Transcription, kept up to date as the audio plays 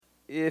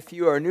If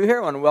you are new here,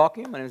 I want to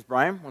welcome you. My name is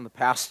Brian, one of the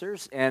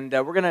pastors, and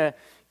we're going to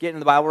get into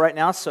the Bible right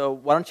now. So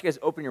why don't you guys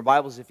open your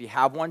Bibles, if you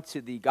have one, to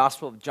the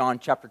Gospel of John,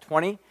 chapter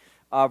 20.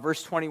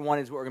 Verse 21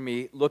 is what we're going to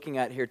be looking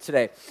at here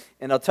today.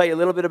 And I'll tell you a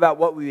little bit about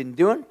what we've been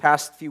doing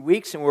past few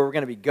weeks and where we're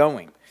going to be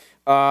going.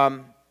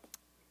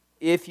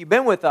 If you've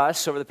been with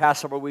us over the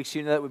past several weeks,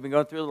 you know that we've been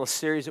going through a little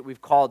series that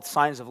we've called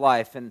Signs of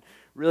Life. And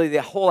really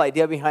the whole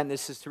idea behind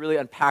this is to really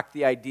unpack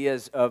the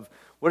ideas of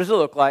what does it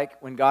look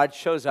like when God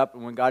shows up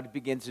and when God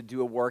begins to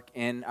do a work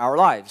in our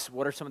lives?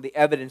 What are some of the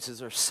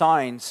evidences or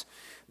signs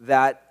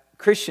that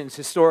Christians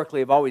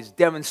historically have always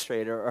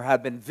demonstrated or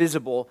have been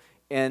visible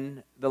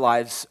in the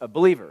lives of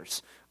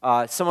believers?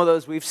 Some of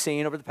those we've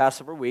seen over the past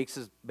several weeks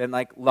has been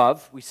like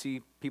love. We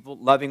see people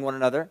loving one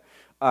another.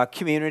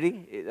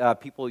 Community,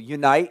 people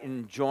unite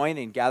and join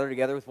and gather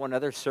together with one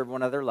another, serve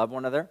one another, love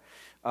one another.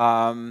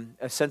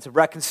 A sense of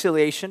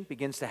reconciliation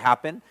begins to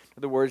happen. In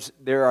other words,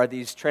 there are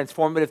these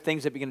transformative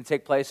things that begin to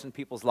take place in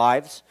people's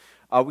lives.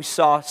 We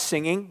saw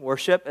singing,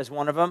 worship as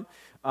one of them.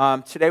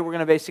 Today we're going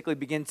to basically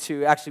begin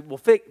to, we'll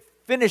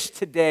finish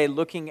today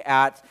looking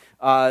at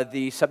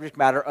the subject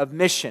matter of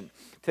mission.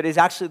 Today's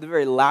actually the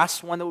very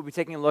last one that we'll be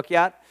taking a look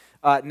at.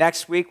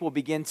 Next week we'll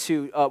begin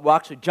to, we'll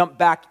actually jump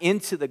back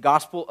into the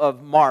Gospel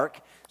of Mark.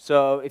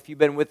 So if you've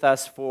been with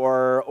us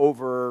for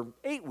over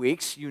 8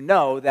 weeks, you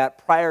know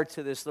that prior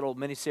to this little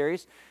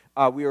mini-series,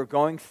 we were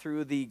going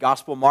through the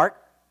Gospel of Mark,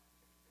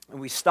 and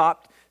we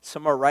stopped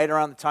somewhere right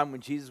around the time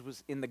when Jesus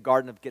was in the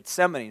Garden of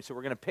Gethsemane. So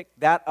we're going to pick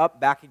that up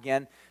back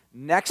again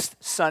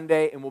next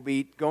Sunday, and we'll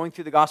be going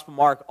through the Gospel of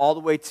Mark all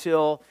the way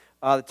till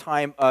the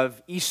time of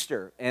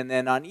Easter. And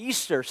then on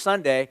Easter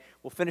Sunday,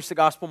 we'll finish the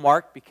Gospel of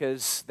Mark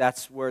because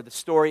that's where the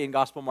story in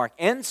Gospel of Mark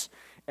ends,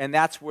 and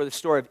that's where the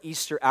story of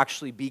Easter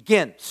actually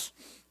begins.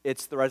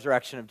 It's the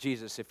resurrection of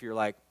Jesus. If you're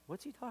like,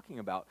 what's he talking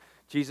about?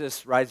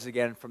 Jesus rises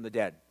again from the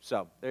dead.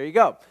 So there you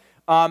go.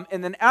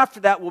 And then after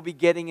that, we'll be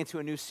getting into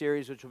a new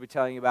series, which we'll be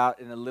telling you about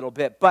in a little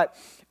bit. But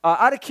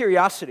out of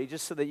curiosity,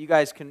 just so that you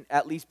guys can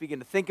at least begin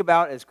to think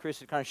about, as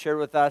Chris had kind of shared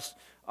with us,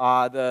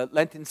 the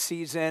Lenten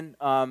season,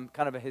 kind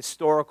of a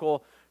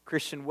historical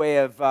Christian way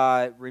of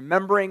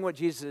remembering what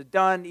Jesus had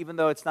done, even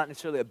though it's not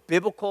necessarily a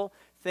biblical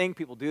thing.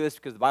 People do this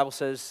because the Bible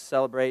says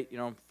celebrate,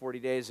 40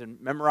 days and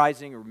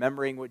memorizing or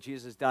remembering what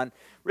Jesus has done.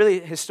 Really,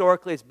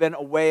 historically, it's been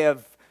a way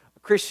of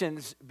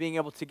Christians being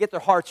able to get their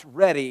hearts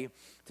ready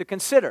to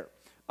consider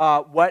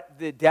what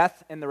the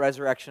death and the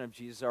resurrection of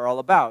Jesus are all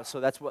about. So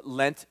that's what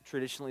Lent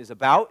traditionally is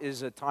about,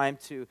 is a time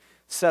to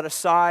set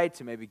aside,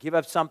 to maybe give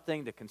up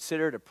something, to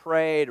consider, to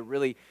pray, to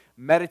really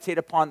meditate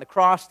upon the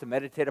cross, to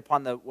meditate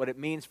upon what it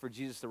means for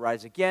Jesus to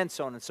rise again,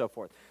 so on and so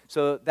forth.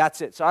 So that's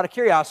it. So out of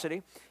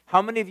curiosity,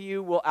 how many of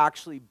you will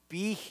actually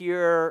be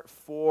here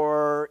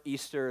for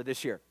Easter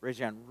this year? Raise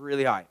your hand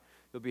really high.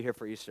 You'll be here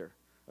for Easter.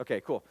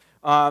 Okay, cool.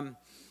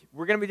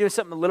 We're going to be doing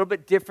something a little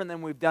bit different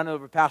than we've done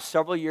over the past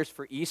several years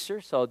for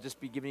Easter, so I'll just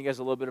be giving you guys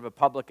a little bit of a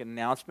public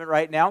announcement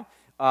right now.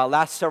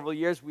 Last several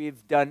years,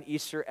 we've done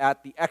Easter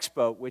at the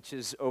Expo, which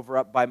is over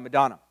up by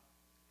Madonna.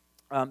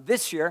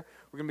 This year,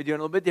 we're going to be doing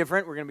a little bit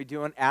different. We're going to be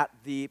doing at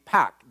the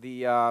PAC,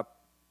 the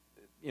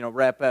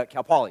rep at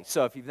Cal Poly.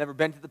 So if you've never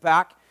been to the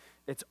PAC,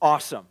 it's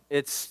awesome.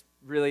 It's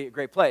really a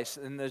great place.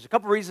 And there's a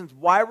couple reasons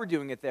why we're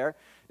doing it there,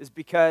 is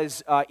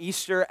because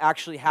Easter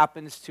actually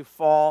happens to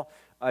fall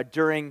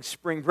during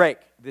spring break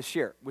this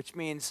year, which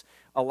means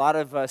a lot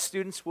of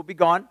students will be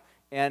gone,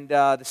 and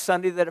the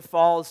Sunday that it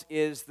falls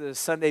is the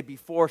Sunday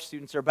before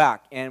students are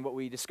back. And what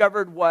we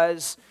discovered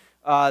was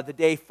the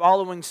day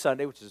following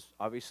Sunday, which is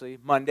obviously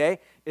Monday,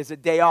 is a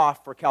day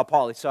off for Cal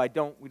Poly. So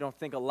we don't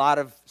think a lot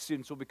of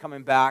students will be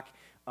coming back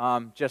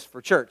just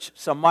for church.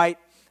 Some might.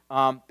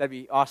 That'd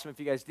be awesome if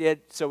you guys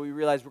did. So we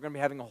realized we're going to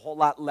be having a whole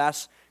lot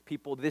less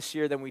people this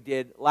year than we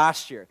did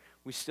last year.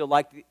 We still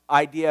like the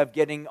idea of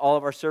getting all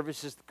of our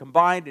services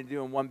combined and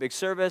doing one big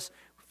service.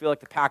 We feel like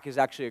the PAC is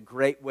actually a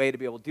great way to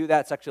be able to do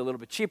that. It's actually a little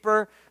bit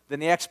cheaper than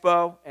the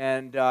Expo,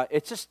 and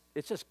it's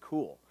just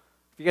cool.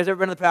 Have you guys ever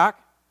been to the PAC?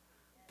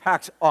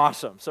 PAC's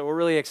awesome, so we're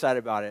really excited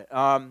about it.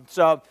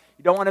 So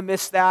you don't want to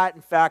miss that.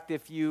 In fact,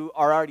 if you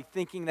are already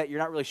thinking that you're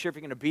not really sure if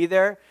you're going to be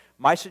there,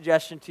 my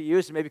suggestion to you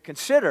is to maybe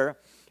consider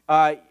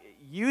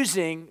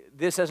using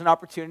this as an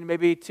opportunity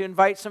maybe to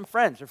invite some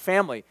friends or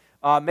family.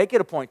 Make it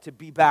a point to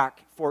be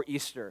back for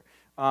Easter,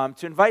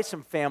 to invite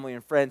some family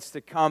and friends to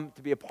come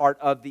to be a part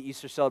of the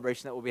Easter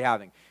celebration that we'll be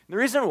having. And the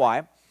reason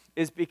why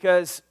is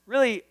because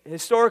really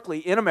historically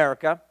in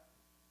America,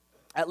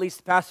 at least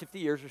the past 50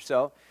 years or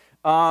so,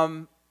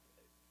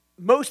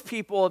 most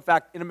people, in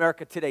fact, in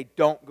America today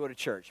don't go to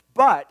church.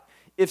 But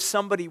if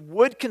somebody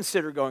would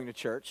consider going to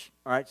church,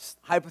 all right, just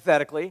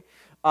hypothetically,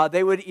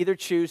 they would either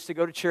choose to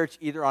go to church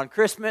either on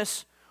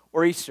Christmas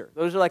or Easter.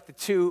 Those are like the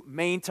two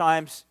main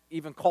times,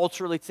 even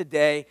culturally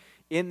today,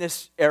 in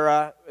this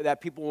era,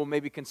 that people will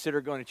maybe consider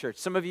going to church.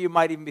 Some of you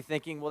might even be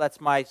thinking, well, that's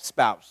my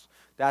spouse.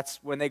 That's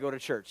when they go to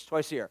church,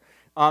 twice a year.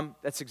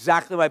 That's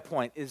exactly my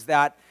point, is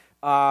that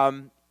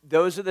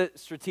those are the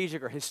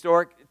strategic or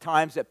historic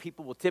times that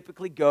people will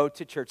typically go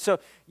to church. So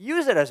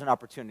use it as an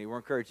opportunity, we're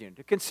encouraging you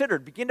to consider,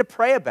 begin to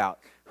pray about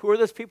who are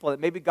those people that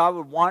maybe God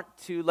would want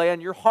to lay on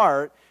your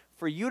heart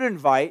for you to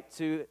invite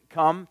to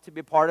come to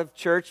be a part of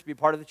church, be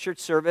part of the church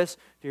service,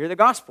 to hear the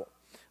gospel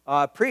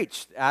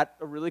preached at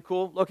a really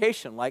cool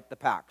location like the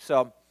PAC.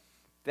 So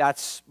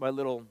that's my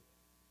little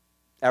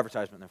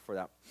advertisement there for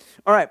that.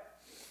 All right.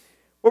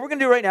 What we're going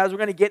to do right now is we're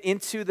going to get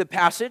into the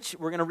passage.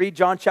 We're going to read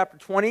John chapter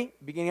 20,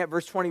 beginning at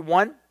verse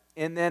 21.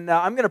 And then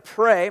I'm going to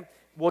pray.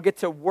 We'll get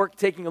to work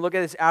taking a look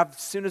at this as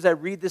soon as I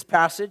read this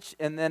passage.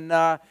 And then,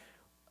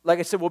 like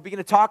I said, we'll begin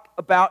to talk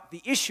about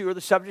the issue or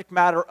the subject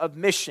matter of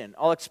mission.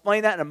 I'll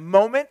explain that in a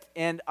moment.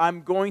 And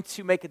I'm going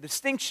to make a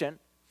distinction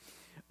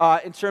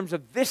in terms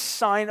of this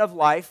sign of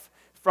life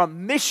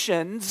from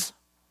missions,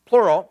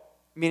 plural,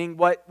 meaning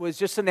what was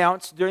just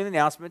announced during the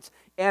announcements,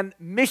 and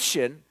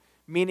mission,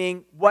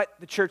 meaning what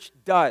the church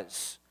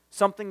does,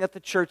 something that the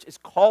church is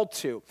called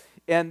to.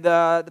 And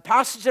the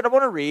passage that I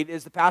want to read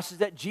is the passage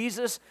that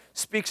Jesus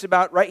speaks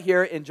about right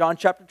here in John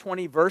chapter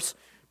 20, verse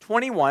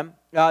 21.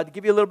 To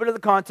give you a little bit of the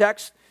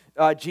context,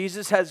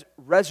 Jesus has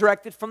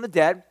resurrected from the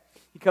dead.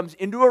 He comes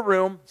into a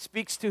room,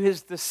 speaks to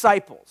his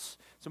disciples.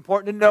 It's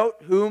important to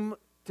note to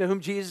whom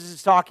Jesus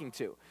is talking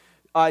to.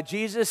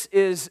 Jesus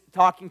is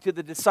talking to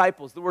the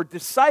disciples. The word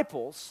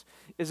disciples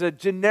is a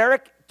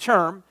generic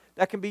term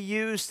that can be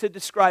used to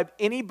describe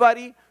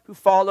anybody who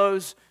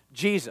follows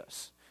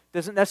Jesus.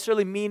 Doesn't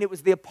necessarily mean it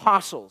was the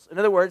apostles. In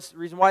other words, the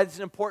reason why this is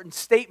an important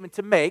statement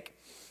to make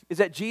is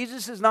that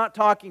Jesus is not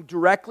talking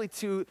directly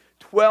to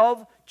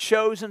 12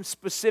 chosen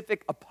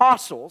specific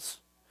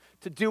apostles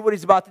to do what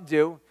he's about to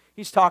do.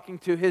 He's talking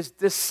to his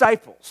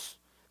disciples.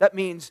 That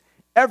means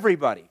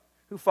everybody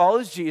who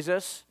follows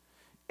Jesus,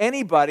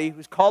 anybody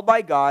who's called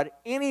by God,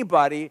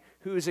 anybody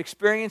who's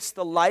experienced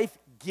the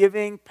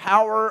life-giving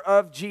power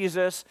of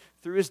Jesus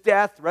through his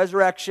death,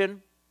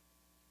 resurrection.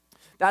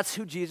 That's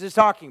who Jesus is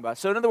talking about.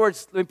 So in other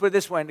words, let me put it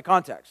this way into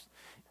context.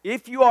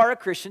 If you are a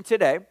Christian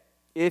today,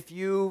 if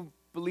you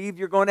believe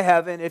you're going to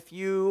heaven, if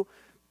you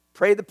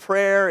pray the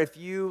prayer, if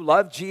you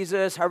love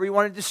Jesus, however you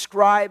want to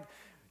describe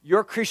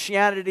your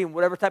Christianity and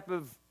whatever type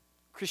of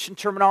Christian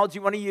terminology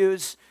you want to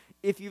use,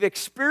 if you've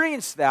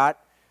experienced that,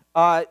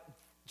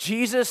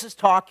 Jesus is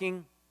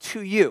talking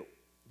to you.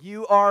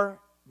 You are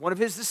one of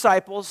his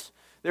disciples.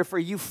 Therefore,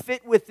 you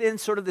fit within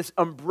sort of this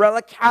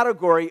umbrella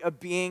category of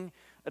being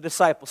a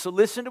disciple. So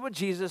listen to what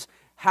Jesus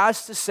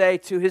has to say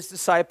to his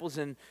disciples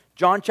in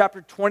John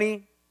chapter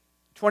 20,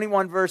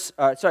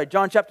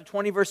 John chapter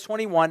 20, verse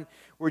 21,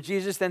 where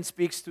Jesus then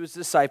speaks to his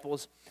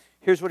disciples.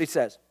 Here's what he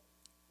says.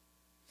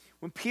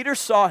 When Peter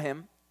saw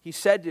him, he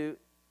said to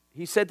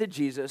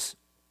Jesus,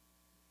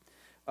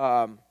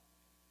 sorry,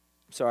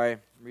 I'm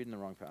reading the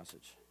wrong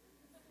passage.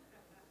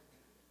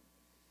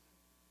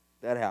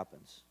 That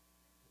happens.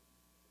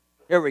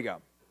 Here we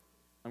go.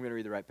 I'm going to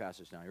read the right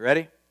passage now. You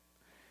ready?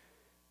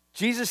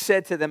 Jesus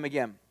said to them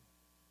again,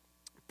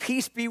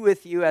 "Peace be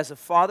with you, as the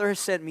Father has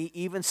sent me,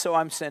 even so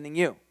I'm sending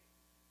you."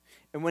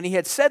 And when he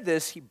had said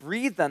this, he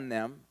breathed on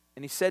them,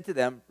 and he said to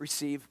them,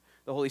 "Receive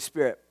the Holy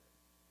Spirit."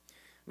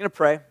 I'm going to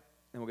pray,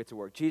 and we'll get to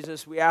work.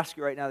 Jesus, we ask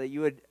you right now that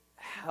you would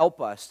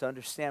help us to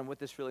understand what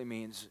this really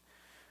means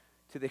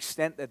to the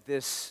extent that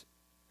this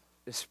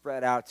is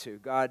spread out to.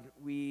 God,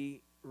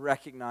 we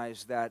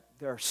recognize that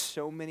there are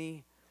so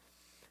many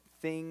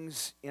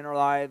things in our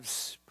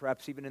lives,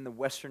 perhaps even in the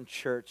Western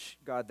church,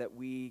 God, that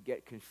we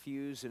get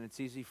confused, and it's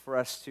easy for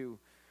us to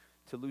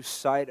lose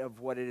sight of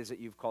what it is that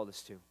you've called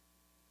us to.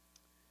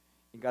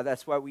 And God,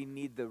 that's why we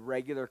need the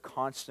regular,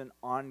 constant,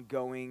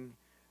 ongoing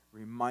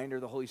reminder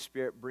of the Holy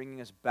Spirit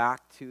bringing us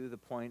back to the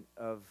point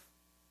of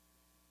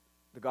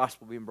the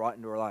gospel being brought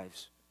into our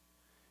lives.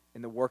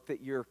 And the work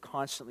that you're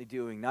constantly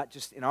doing, not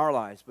just in our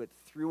lives, but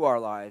through our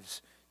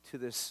lives to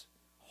this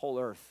whole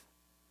earth,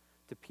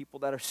 to people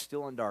that are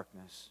still in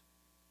darkness,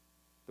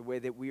 the way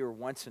that we were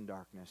once in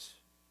darkness,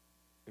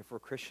 if we're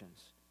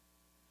Christians.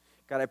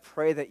 God, I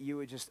pray that you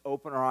would just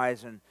open our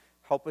eyes and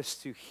help us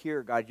to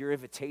hear, God, your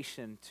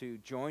invitation to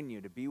join you,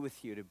 to be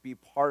with you, to be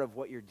part of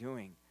what you're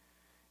doing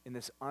in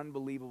this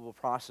unbelievable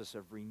process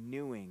of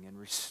renewing and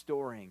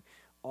restoring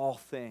all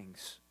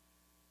things.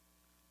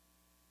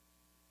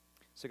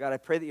 So God, I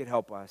pray that you'd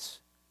help us,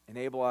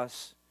 enable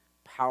us,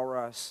 power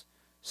us,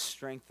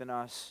 strengthen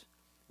us.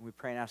 And we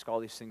pray and ask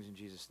all these things in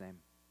Jesus' name.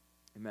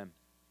 Amen.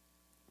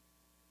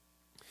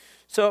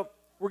 So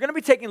we're going to be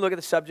taking a look at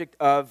the subject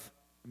of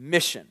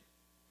mission.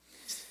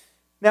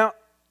 Now,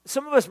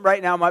 some of us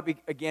right now might be,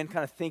 again,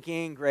 kind of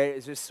thinking, great,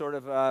 is this sort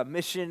of a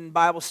mission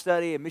Bible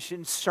study, a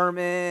mission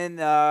sermon?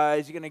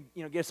 Is he going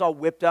to get us all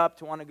whipped up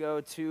to want to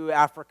go to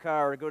Africa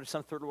or go to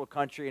some third world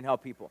country and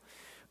help people?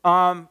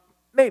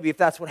 Maybe if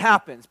that's what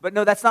happens. But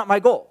no, that's not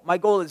my goal. My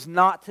goal is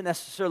not to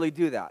necessarily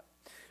do that.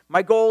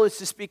 My goal is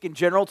to speak in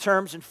general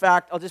terms. In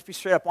fact, I'll just be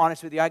straight up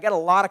honest with you. I got a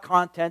lot of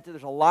content.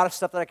 There's a lot of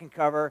stuff that I can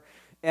cover.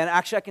 And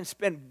actually, I can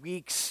spend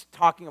weeks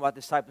talking about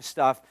this type of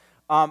stuff.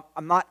 I'm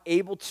not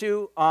able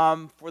to.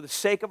 For the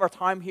sake of our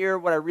time here,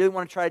 what I really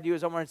want to try to do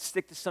is I want to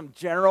stick to some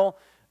general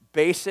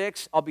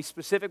basics. I'll be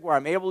specific where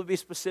I'm able to be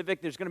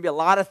specific. There's going to be a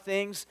lot of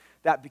things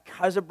that,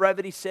 because of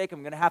brevity's sake,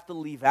 I'm going to have to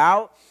leave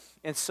out.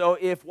 And so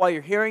if while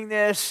you're hearing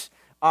this,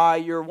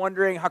 you're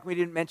wondering, how come we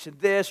didn't mention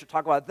this or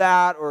talk about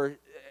that or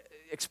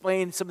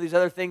explain some of these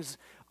other things,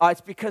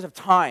 it's because of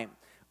time.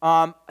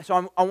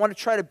 So I want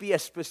to try to be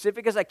as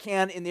specific as I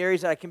can in the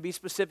areas that I can be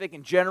specific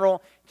in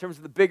general, in terms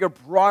of the bigger,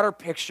 broader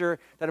picture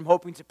that I'm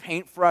hoping to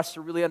paint for us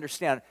to really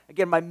understand.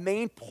 Again, my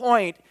main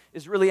point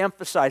is really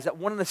emphasize that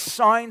one of the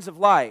signs of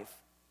life,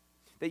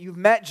 that you've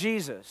met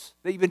Jesus,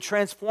 that you've been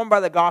transformed by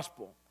the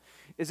gospel,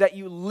 is that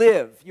you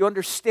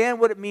understand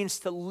what it means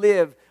to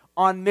live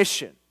on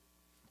mission.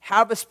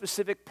 Have a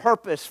specific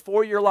purpose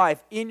for your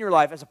life, in your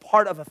life, as a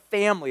part of a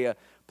family, a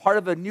part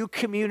of a new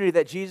community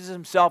that Jesus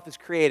himself is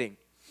creating.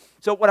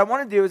 So what I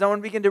want to do is I want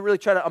to begin to really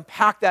try to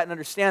unpack that and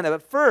understand that.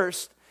 But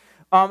first,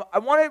 I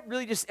want to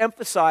really just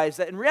emphasize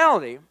that in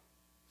reality,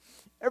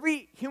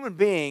 every human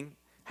being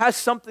has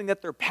something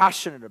that they're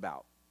passionate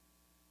about.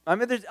 I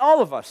mean, there's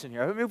all of us in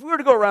here. I mean, if we were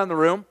to go around the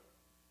room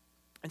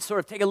and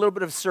sort of take a little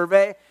bit of a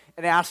survey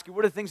and ask you,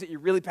 what are the things that you're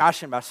really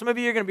passionate about? Some of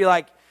you are going to be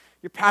like,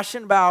 you're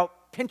passionate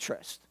about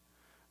Pinterest.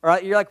 All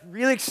right? You're like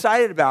really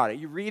excited about it.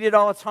 You read it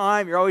all the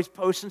time. You're always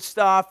posting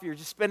stuff. You're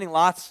just spending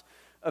lots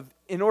of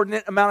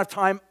inordinate amount of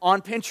time on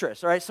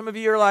Pinterest, all right? Some of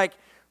you are like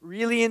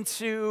really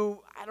into,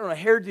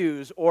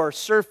 hairdos or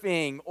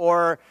surfing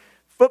or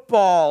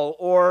football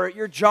or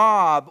your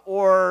job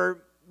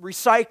or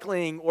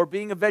recycling or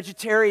being a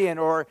vegetarian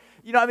or,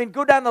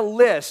 go down the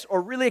list,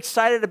 or really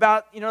excited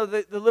about,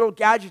 the little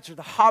gadgets or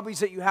the hobbies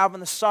that you have on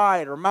the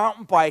side, or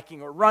mountain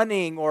biking or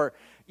running or,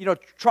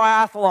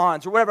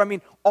 triathlons or whatever. I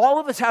mean, all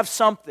of us have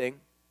something.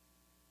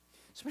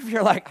 Some of you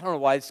are like, I don't know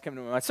why this is coming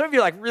to my mind. Some of you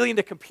are like really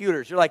into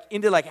computers. You're like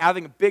into like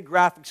having big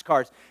graphics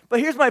cards. But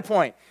here's my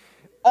point.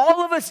 All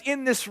of us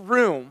in this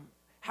room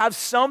have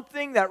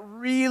something that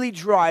really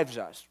drives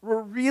us.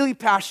 We're really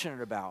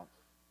passionate about.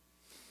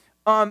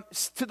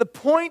 To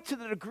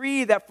the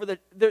degree that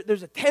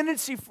there's a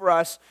tendency for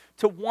us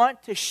to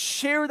want to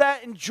share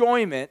that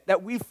enjoyment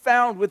that we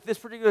found with this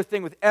particular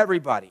thing with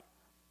everybody.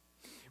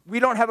 We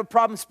don't have a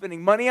problem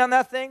spending money on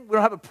that thing. We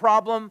don't have a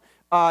problem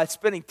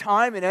spending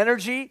time and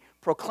energy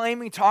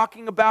proclaiming,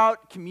 talking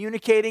about,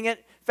 communicating it.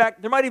 In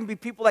fact, there might even be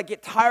people that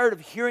get tired of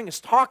hearing us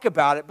talk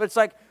about it, but it's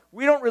like,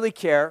 we don't really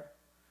care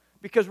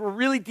because we're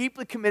really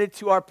deeply committed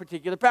to our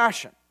particular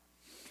passion.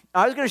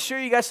 Now, I was going to show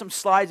you guys some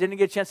slides. I didn't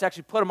get a chance to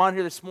actually put them on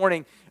here this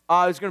morning.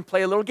 I was going to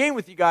play a little game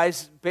with you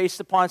guys based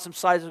upon some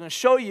slides I was going to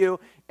show you,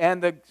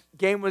 and the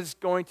game was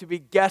going to be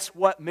guess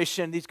what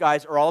mission these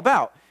guys are all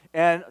about.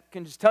 And I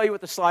can just tell you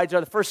what the slides are.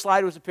 The first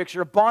slide was a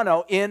picture of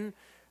Bono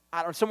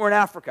somewhere in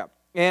Africa,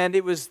 and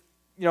it was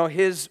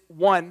his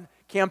one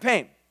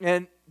campaign.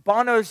 And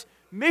Bono's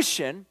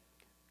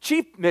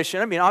chief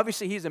mission,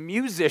 obviously he's a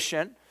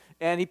musician,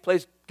 and he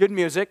plays good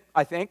music,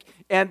 I think.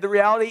 And the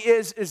reality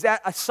is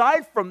that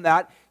aside from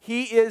that,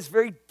 he is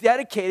very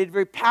dedicated,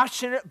 very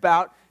passionate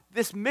about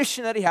this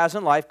mission that he has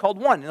in life called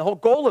One. And the whole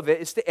goal of it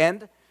is to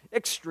end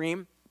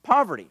extreme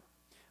poverty.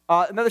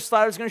 Another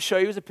slide I was going to show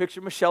you is a picture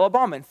of Michelle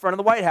Obama in front of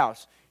the White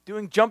House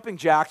doing jumping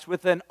jacks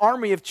with an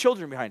army of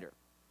children behind her.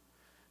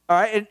 All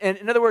right, and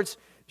in other words,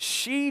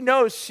 she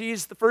knows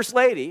she's the first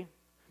lady,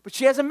 but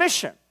she has a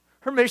mission.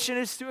 Her mission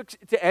is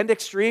to end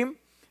extreme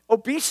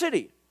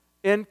obesity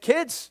in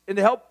kids and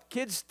to help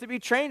kids to be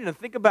trained and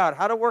think about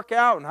how to work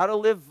out and how to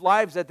live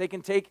lives that they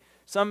can take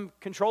some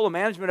control and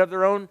management of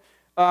their own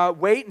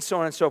weight and so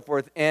on and so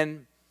forth,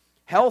 and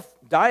health,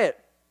 diet.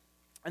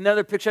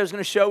 Another picture I was going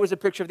to show was a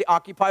picture of the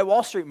Occupy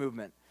Wall Street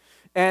movement.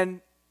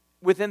 And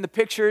within the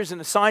pictures and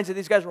the signs that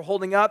these guys were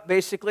holding up,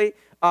 basically,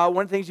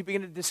 one of the things you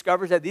begin to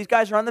discover is that these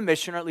guys are on the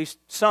mission, or at least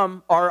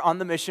some are on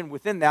the mission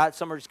within that.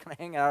 Some are just kind of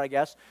hanging out, I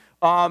guess,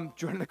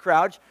 joining the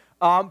crowd.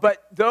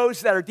 But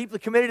those that are deeply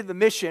committed to the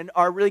mission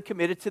are really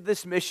committed to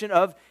this mission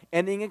of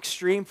ending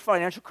extreme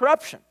financial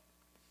corruption.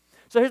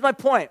 So here's my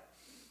point.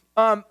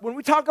 When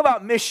we talk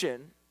about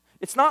mission,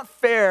 it's not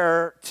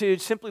fair to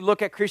simply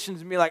look at Christians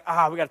and be like,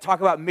 we got to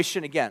talk about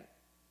mission again.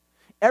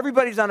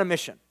 Everybody's on a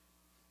mission.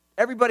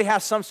 Everybody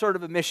has some sort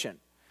of a mission.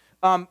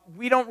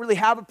 We don't really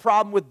have a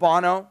problem with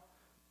Bono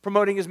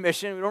promoting his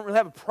mission. We don't really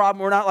have a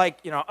problem. We're not like,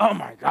 oh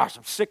my gosh,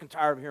 I'm sick and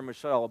tired of hearing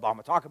Michelle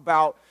Obama talk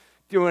about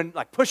doing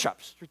like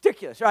push-ups. It's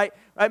ridiculous, right?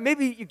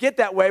 Maybe you get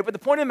that way, but the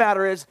point of the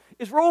matter is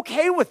we're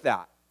okay with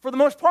that for the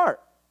most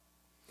part.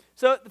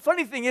 So the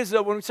funny thing is,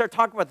 though, when we start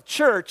talking about the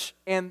church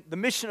and the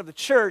mission of the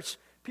church,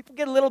 people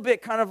get a little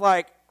bit kind of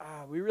like,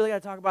 we really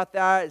got to talk about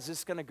that? Is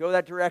this going to go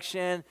that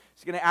direction?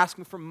 Is he going to ask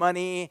me for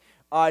money?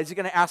 Is he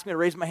going to ask me to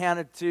raise my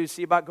hand to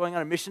see about going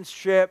on a missions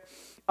trip?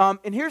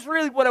 And here's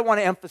really what I want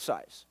to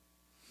emphasize,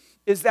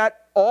 is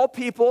that all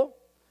people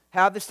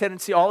have this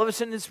tendency, all of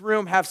us in this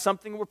room have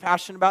something we're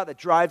passionate about that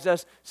drives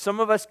us. Some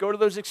of us go to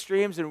those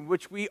extremes in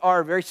which we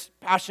are very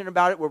passionate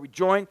about it, where we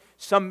join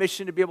some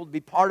mission to be able to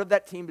be part of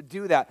that team to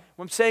do that.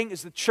 What I'm saying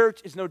is the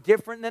church is no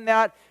different than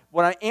that.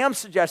 What I am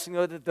suggesting,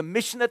 though, that the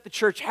mission that the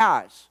church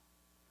has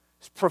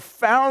is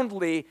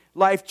profoundly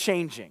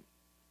life-changing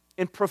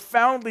and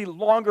profoundly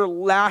longer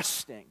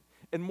lasting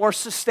and more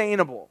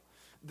sustainable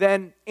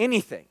than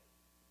anything,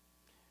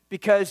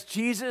 because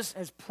Jesus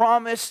has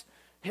promised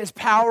his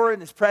power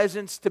and his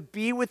presence to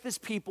be with his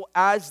people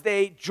as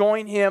they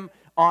join him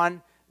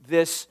on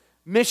this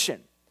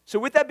mission. So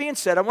with that being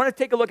said, I want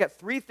to take a look at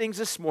three things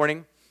this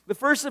morning. The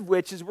first of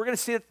which is we're going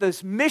to see that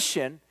this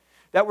mission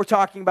that we're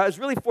talking about is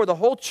really for the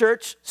whole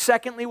church.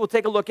 Secondly, we'll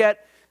take a look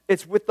at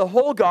it's with the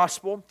whole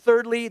gospel.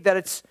 Thirdly, that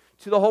it's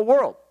to the whole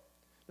world.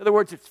 In other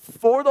words, it's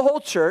for the whole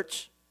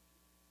church,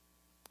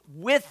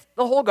 with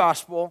the whole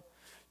gospel,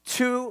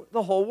 to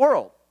the whole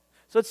world.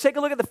 So let's take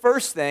a look at the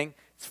first thing.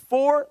 It's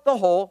for the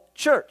whole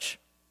church.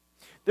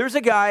 There's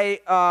a guy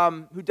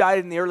who died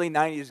in the early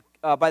 90s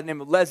by the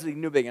name of Leslie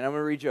Newbigin. I'm going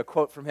to read you a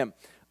quote from him.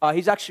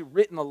 He's actually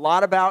written a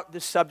lot about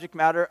this subject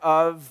matter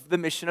of the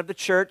mission of the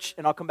church,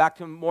 and I'll come back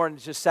to him more in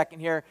just a second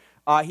here.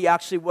 He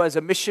actually was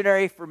a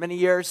missionary for many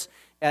years,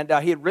 and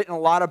he had written a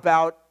lot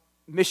about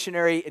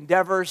missionary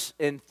endeavors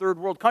in third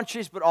world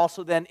countries, but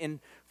also then in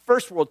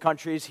first world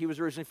countries. He was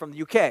originally from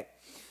the UK.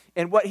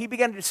 And what he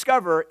began to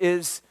discover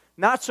is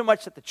not so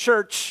much that the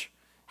church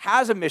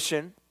has a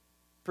mission,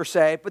 per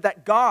se, but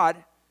that God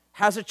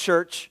has a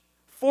church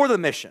for the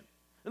mission.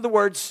 In other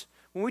words,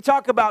 when we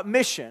talk about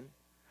mission,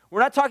 we're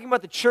not talking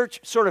about the church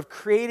sort of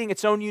creating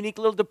its own unique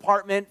little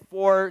department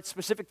for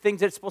specific things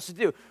that it's supposed to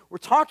do. We're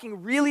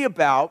talking really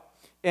about,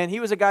 and he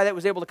was a guy that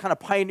was able to kind of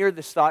pioneer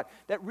this thought,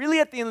 that really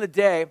at the end of the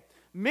day,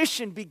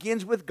 mission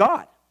begins with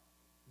God.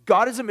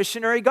 God is a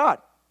missionary God.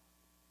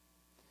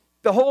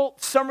 The whole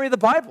summary of the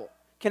Bible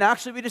can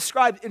actually be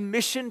described in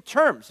mission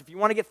terms. If you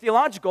want to get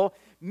theological,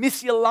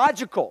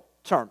 missiological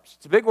terms.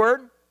 It's a big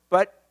word,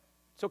 but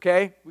it's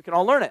okay. We can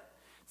all learn it.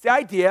 It's the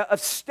idea of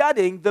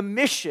studying the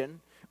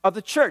mission of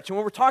the church. And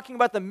when we're talking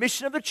about the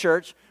mission of the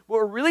church, what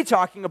we're really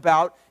talking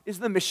about is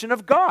the mission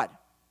of God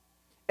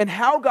and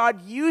how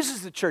God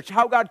uses the church,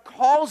 how God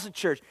calls the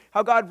church,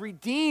 how God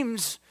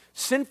redeems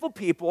sinful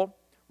people,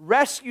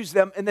 rescues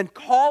them, and then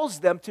calls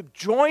them to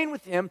join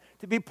with him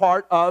to be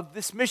part of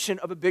this mission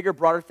of a bigger,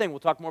 broader thing. We'll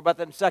talk more about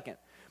that in a second.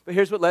 But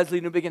here's what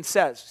Leslie Newbigin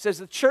says. He says,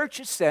 the church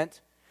is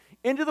sent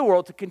into the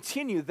world to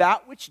continue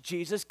that which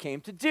Jesus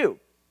came to do.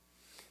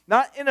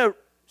 Not in a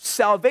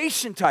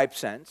salvation type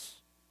sense,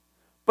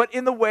 but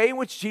in the way in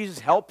which Jesus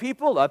helped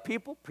people, loved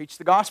people, preached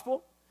the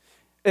gospel.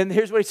 And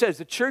here's what he says.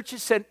 The church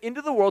is sent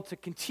into the world to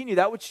continue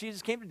that which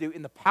Jesus came to do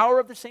in the power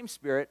of the same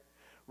Spirit,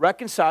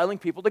 reconciling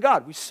people to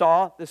God. We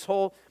saw this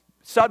whole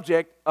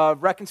subject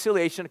of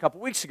reconciliation a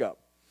couple weeks ago.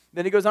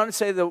 Then he goes on to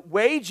say the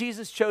way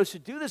Jesus chose to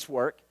do this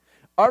work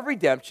of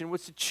redemption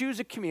was to choose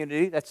a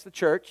community, that's the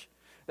church,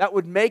 that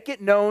would make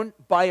it known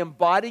by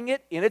embodying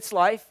it in its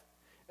life,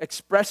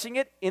 expressing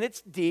it in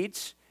its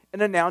deeds,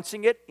 and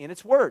announcing it in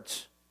its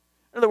words.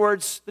 In other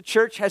words, the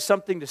church has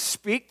something to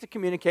speak, to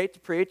communicate, to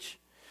preach.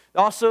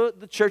 Also,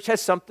 the church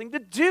has something to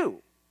do.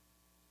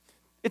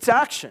 It's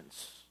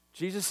actions.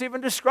 Jesus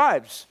even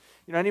describes,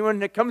 anyone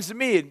that comes to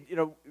me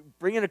and,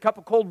 bring in a cup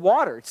of cold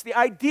water. It's the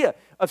idea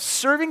of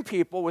serving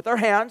people with our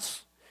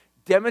hands,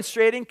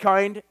 demonstrating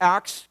kind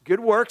acts, good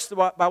works. The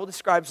Bible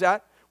describes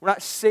that. We're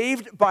not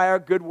saved by our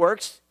good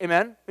works.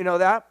 Amen? We know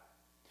that.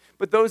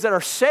 But those that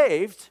are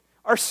saved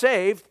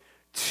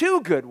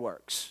to good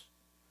works,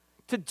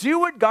 to do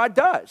what God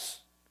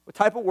does. What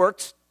type of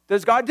works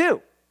does God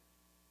do?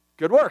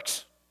 Good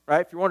works,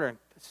 right? If you're wondering,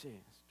 let's see,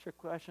 it's a trick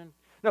question.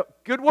 No,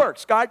 good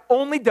works. God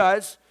only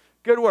does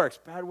good works.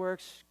 Bad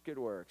works, good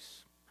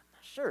works. I'm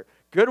not sure.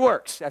 Good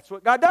works, that's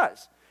what God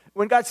does.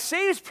 When God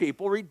saves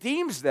people,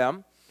 redeems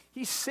them,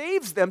 he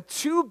saves them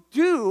to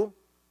do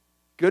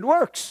good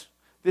works.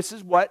 This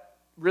is what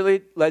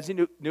really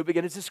Leslie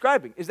Newbigin is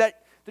describing, is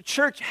that the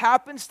church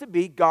happens to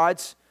be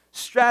God's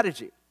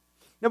strategy.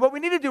 Now, what we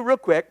need to do real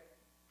quick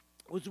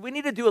is we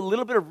need to do a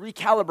little bit of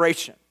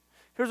recalibration.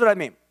 Here's what I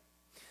mean.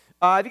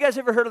 Have you guys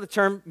ever heard of the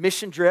term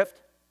mission drift?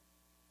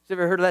 Has you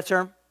ever heard of that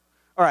term?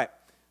 All right,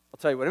 I'll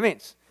tell you what it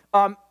means.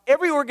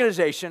 Every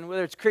organization,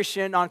 whether it's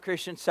Christian,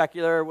 non-Christian,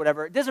 secular,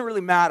 whatever, it doesn't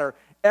really matter.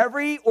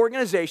 Every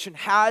organization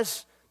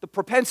has the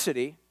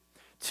propensity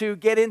to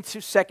get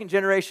into second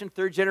generation,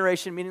 third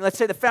generation, meaning let's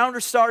say the founder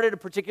started a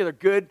particular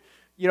good,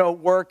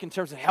 work in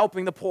terms of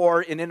helping the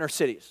poor in inner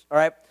cities, all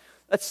right?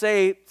 Let's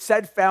say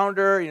said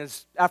founder,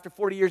 after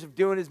 40 years of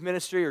doing his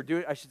ministry, or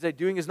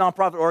doing his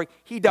nonprofit org,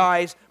 he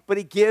dies, but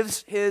he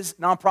gives his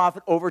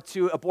nonprofit over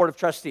to a board of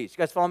trustees. You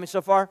guys follow me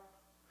so far?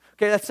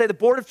 Okay, let's say the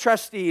board of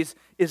trustees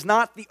is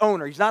not the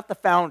owner, he's not the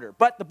founder,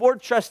 but the board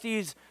of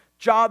trustees'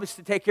 job is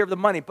to take care of the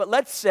money. But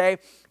let's say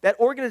that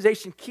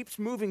organization keeps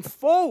moving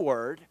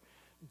forward,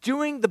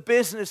 doing the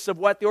business of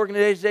what the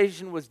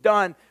organization was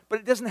done, but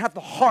it doesn't have the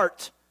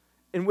heart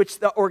in which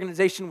the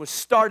organization was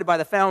started by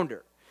the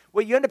founder.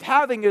 What you end up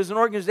having is an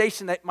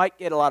organization that might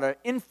get a lot of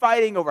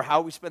infighting over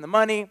how we spend the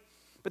money,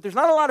 but there's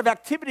not a lot of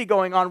activity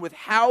going on with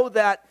how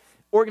that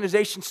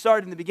organization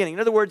started in the beginning. In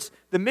other words,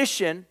 the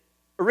mission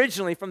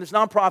originally from this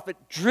nonprofit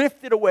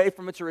drifted away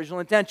from its original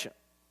intention.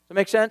 Does that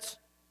make sense?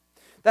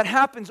 That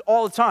happens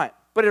all the time,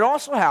 but it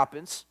also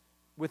happens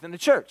within the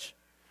church.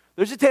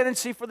 There's a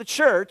tendency for the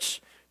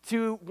church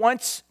to,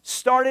 once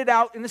started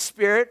out in the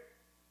Spirit,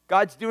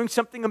 God's doing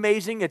something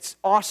amazing, it's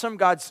awesome,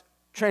 God's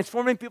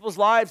transforming people's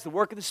lives. The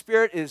work of the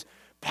Spirit is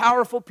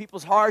powerful.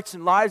 People's hearts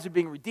and lives are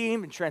being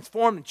redeemed and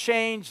transformed and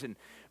changed, and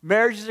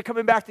marriages are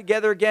coming back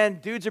together again.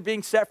 Dudes are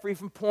being set free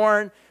from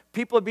porn.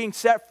 People are being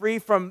set free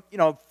from,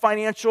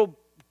 financial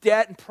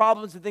debt and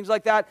problems and things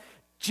like that.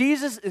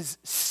 Jesus is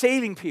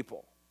saving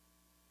people.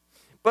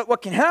 But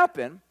what can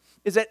happen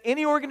is that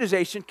any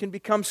organization can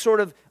become sort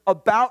of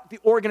about the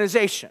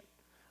organization.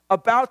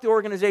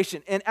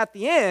 And at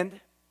the end,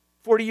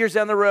 40 years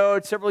down the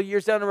road, several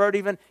years down the road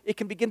even, it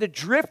can begin to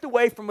drift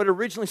away from what it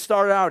originally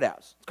started out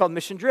as. It's called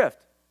mission drift.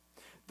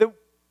 The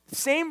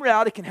same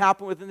reality can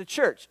happen within the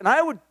church. And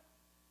I would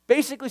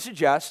basically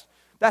suggest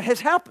that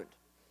has happened.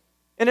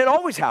 And it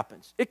always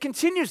happens. It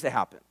continues to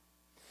happen.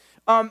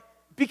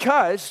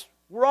 Because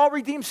we're all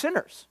redeemed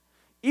sinners.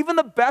 Even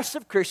the best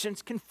of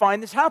Christians can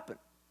find this happen.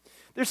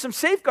 There's some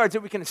safeguards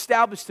that we can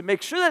establish to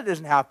make sure that it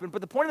doesn't happen, but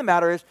the point of the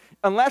matter is,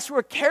 unless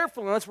we're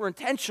careful, unless we're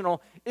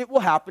intentional, it will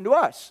happen to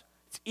us.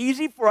 It's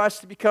easy for us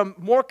to become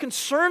more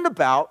concerned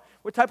about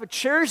what type of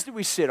chairs do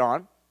we sit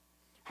on,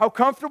 how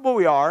comfortable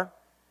we are,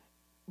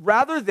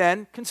 rather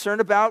than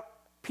concerned about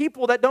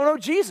people that don't know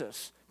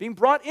Jesus, being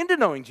brought into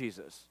knowing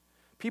Jesus.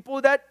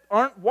 People that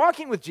aren't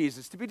walking with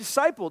Jesus, to be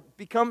discipled,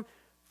 become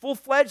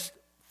full-fledged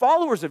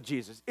followers of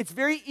Jesus. It's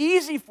very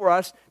easy for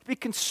us to be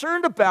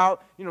concerned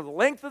about, the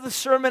length of the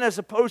sermon as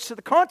opposed to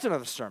the content of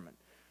the sermon.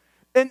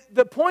 And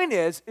the point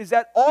is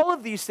that all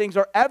of these things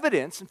are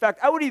evidence. In fact,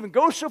 I would even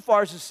go so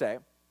far as to say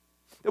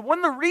that one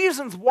of the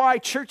reasons why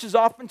churches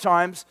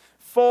oftentimes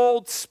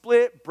fold,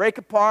 split, break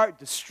apart,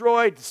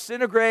 destroy,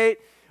 disintegrate,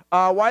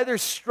 why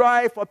there's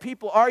strife, why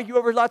people argue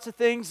over lots of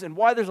things, and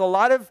why there's a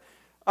lot of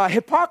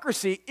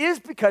hypocrisy is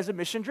because of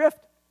mission drift.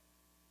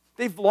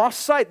 They've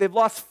lost sight. They've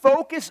lost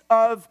focus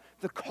of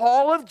the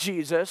call of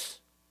Jesus,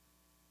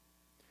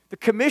 the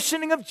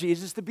commissioning of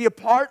Jesus to be a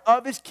part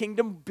of his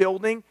kingdom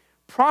building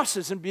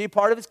process and be a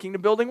part of his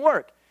kingdom building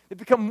work. They've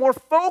become more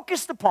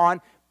focused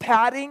upon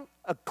padding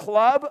a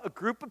club, a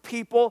group of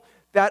people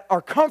that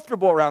are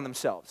comfortable around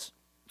themselves.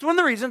 It's one of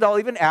the reasons, I'll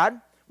even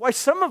add, why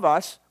some of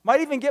us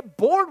might even get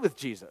bored with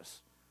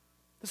Jesus.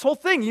 This whole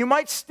thing, you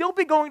might still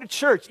be going to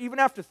church even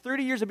after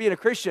 30 years of being a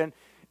Christian,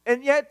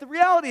 and yet the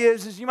reality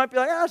is you might be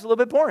like, it's a little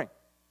bit boring.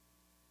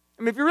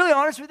 I mean, if you're really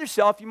honest with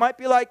yourself, you might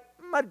be like,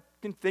 I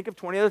can think of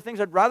 20 other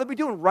things I'd rather be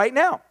doing right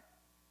now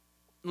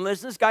than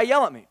listen to this guy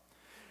yell at me.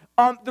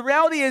 The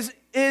reality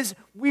is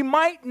we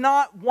might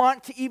not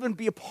want to even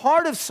be a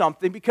part of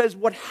something because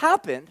what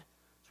happened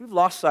is we've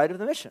lost sight of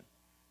the mission.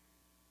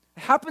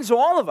 It happens to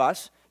all of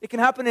us. It can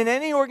happen in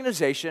any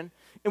organization,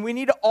 and we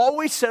need to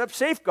always set up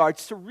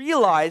safeguards to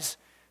realize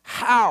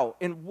how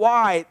and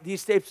why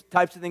these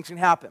types of things can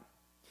happen.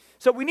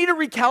 So we need to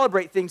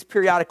recalibrate things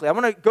periodically. I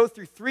want to go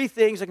through 3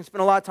 things. I can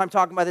spend a lot of time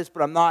talking about this,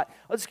 but I'm not.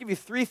 I'll just give you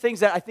 3 things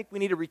that I think we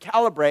need to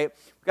recalibrate.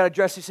 We've got to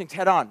address these things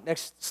head on.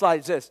 Next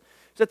slide is this.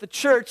 So at the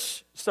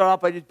church, start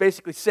off by just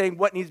basically saying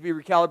what needs to be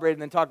recalibrated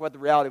and then talk about the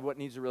reality of what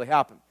needs to really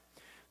happen.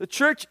 The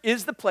church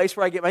is the place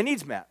where I get my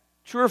needs met.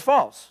 True or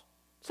false?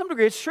 To some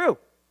degree, it's true.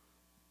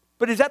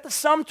 But is that the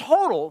sum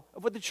total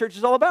of what the church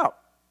is all about?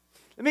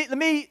 Let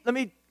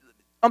me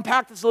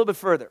unpack this a little bit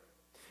further.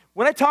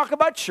 When I talk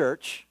about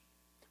church,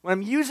 when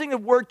I'm using the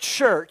word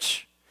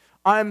church,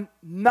 I'm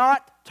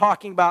not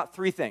talking about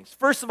 3 things.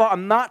 First of all,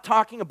 I'm not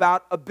talking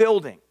about a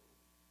building.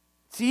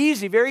 It's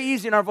easy, very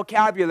easy in our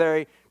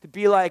vocabulary to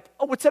be like,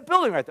 oh, what's that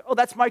building right there? Oh,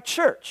 that's my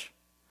church.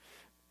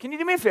 Can you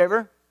do me a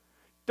favor?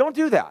 Don't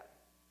do that.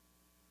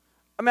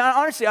 I mean,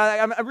 honestly,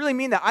 I really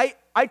mean that.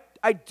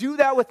 I do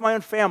that with my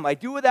own family. I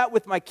do that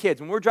with my kids.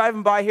 When we're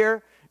driving by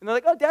here, and they're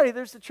like, oh, Daddy,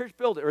 there's the church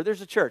building, or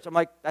there's a church. I'm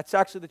like, that's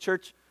actually the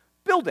church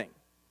building.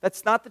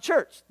 That's not the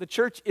church. The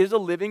church is a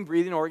living,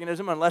 breathing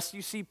organism. Unless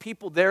you see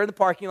people there in the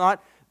parking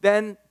lot,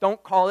 then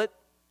don't call it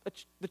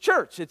the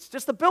church. It's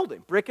just a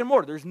building, brick and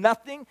mortar. There's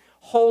nothing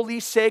holy,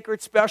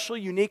 sacred, special,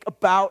 unique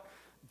about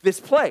this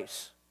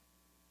place.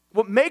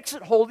 What makes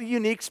it holy,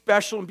 unique,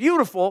 special, and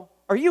beautiful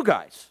are you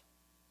guys.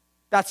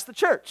 That's the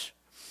church.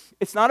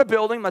 It's not a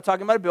building. I'm not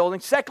talking about a building.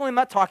 Secondly, I'm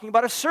not talking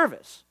about a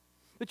service.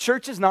 The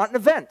church is not an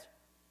event.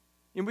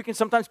 And we can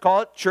sometimes call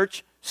it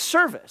church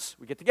service.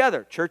 We get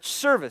together, church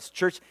service,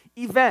 church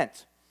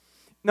event.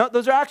 No,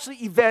 those are actually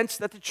events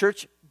that the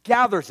church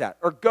gathers at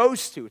or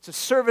goes to. It's a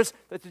service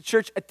that the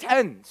church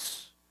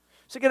attends.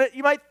 So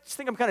you might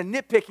think I'm kind of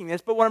nitpicking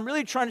this, but what I'm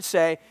really trying to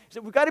say is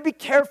that we've got to be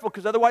careful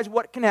because otherwise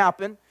what can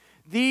happen,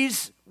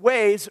 these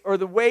ways or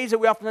the ways that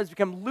we oftentimes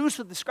become loose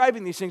with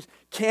describing these things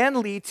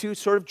can lead to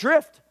sort of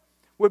drift.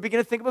 We begin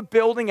to think of a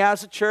building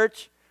as a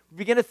church. We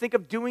begin to think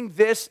of doing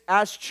this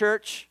as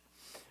church.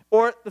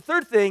 Or the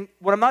third thing,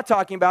 what I'm not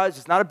talking about is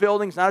it's not a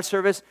building, it's not a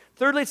service.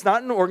 Thirdly, it's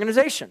not an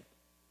organization.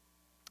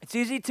 It's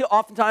easy to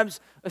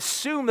oftentimes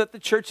assume that the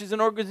church is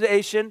an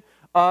organization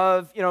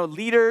of,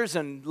 leaders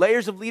and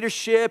layers of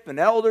leadership and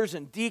elders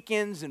and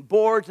deacons and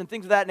boards and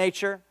things of that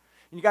nature.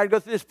 And you got to go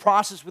through this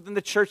process within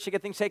the church to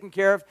get things taken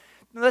care of.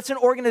 No, that's an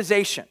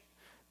organization.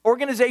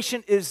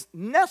 Organization is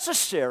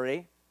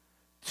necessary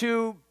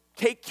to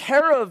take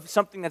care of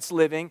something that's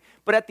living.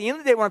 But at the end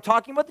of the day, when I'm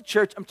talking about the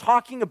church, I'm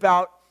talking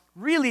about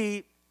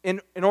really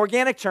in an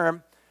organic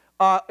term,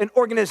 an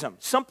organism,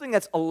 something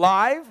that's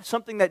alive,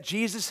 something that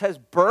Jesus has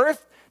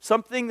birthed,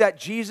 something that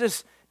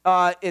Jesus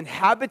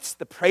inhabits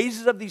the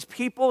praises of these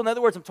people. In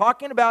other words, I'm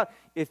talking about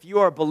if you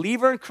are a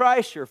believer in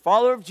Christ, you're a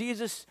follower of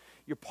Jesus,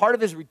 you're part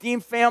of his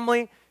redeemed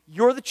family,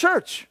 you're the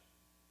church.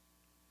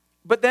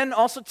 But then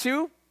also,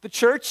 too, the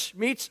church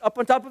meets up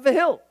on top of a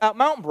hill at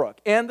Mountain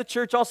Brook, and the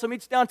church also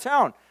meets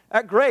downtown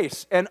at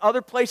Grace and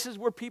other places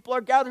where people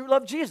are gathered who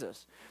love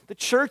Jesus. The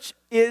church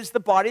is the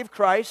body of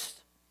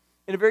Christ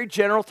in a very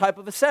general type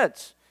of a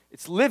sense.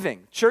 It's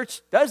living.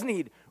 Church does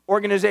need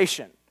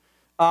organization.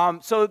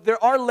 So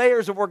there are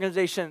layers of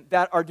organization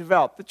that are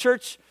developed. The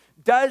church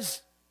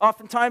does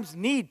oftentimes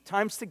need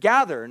times to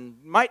gather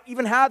and might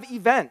even have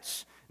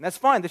events, and that's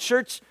fine. The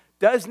church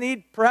does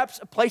need perhaps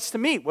a place to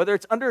meet, whether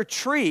it's under a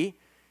tree,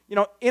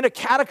 in a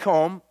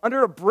catacomb,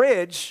 under a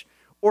bridge,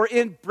 or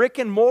in brick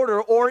and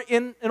mortar, or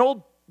in an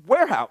old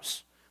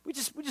warehouse. We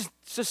just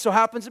so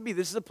happens to be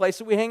this is a place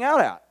that we hang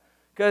out at,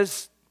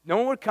 because no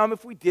one would come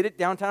if we did it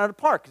downtown at a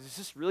park, because it's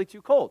just really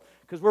too cold,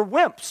 because we're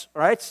wimps,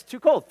 all right? It's too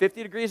cold.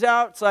 50 degrees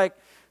out, it's like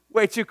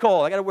way too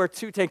cold. I got to wear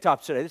 2 tank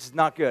tops today. This is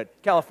not good.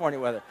 California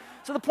weather.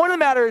 So the point of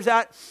the matter is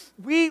that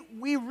we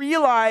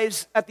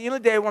realize at the end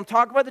of the day, when I'm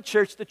talking about the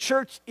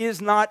church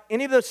is not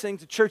any of those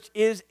things. The church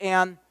is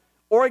an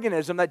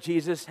organism that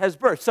Jesus has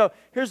birthed. So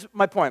here's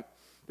my point.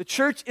 The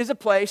church is a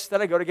place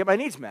that I go to get my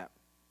needs met.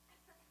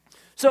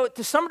 So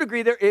to some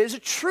degree, there is a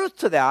truth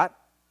to that.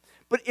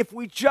 But if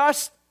we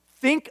just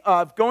think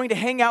of going to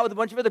hang out with a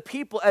bunch of other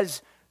people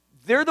as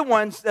they're the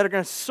ones that are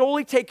going to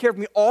solely take care of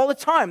me all the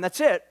time, that's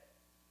it,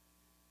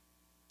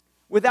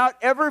 without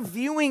ever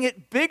viewing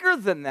it bigger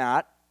than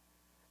that,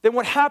 then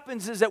what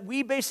happens is that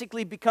we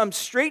basically become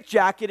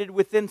straitjacketed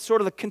within sort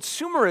of the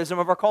consumerism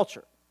of our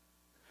culture.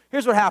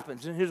 Here's what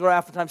happens, and here's what I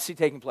oftentimes see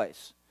taking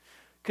place.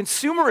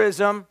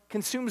 Consumerism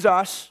consumes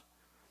us,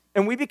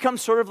 and we become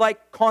sort of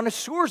like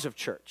connoisseurs of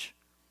church.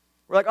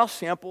 We're like, I'll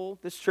sample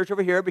this church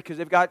over here because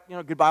they've got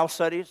good Bible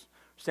studies.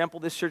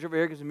 Sample this church over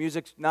here because the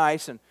music's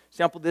nice, and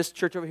sample this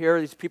church over here,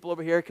 these people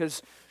over here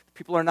because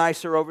people are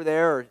nicer over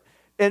there.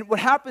 And what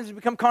happens is we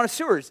become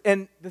connoisseurs,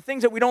 and the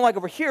things that we don't like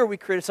over here, we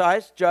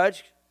criticize,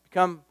 judge,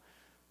 become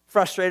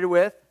frustrated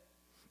with.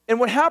 And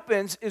what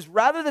happens is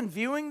rather than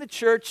viewing the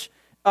church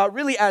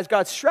really as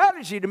God's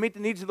strategy to meet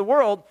the needs of the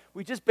world,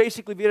 we just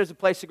basically view it as a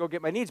place to go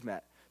get my needs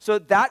met. So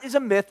that is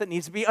a myth that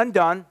needs to be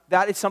undone.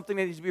 That is something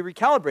that needs to be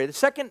recalibrated. The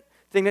second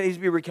thing that needs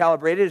to be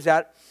recalibrated is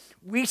that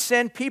we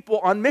send people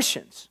on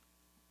missions.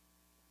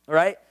 All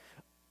right?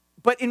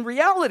 But in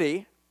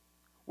reality,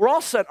 we're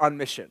all sent on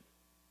mission.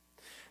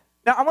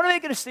 Now, I want to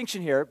make a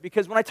distinction here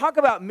because when I talk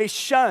about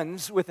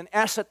missions with an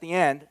S at the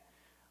end,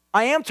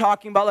 I am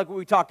talking about like what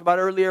we talked about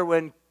earlier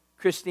when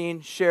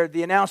Christine shared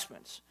the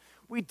announcements.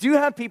 We do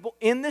have people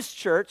in this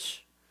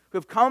church who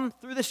have come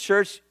through this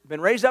church,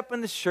 been raised up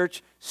in this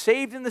church,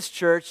 saved in this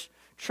church,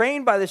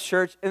 trained by this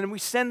church, and then we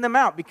send them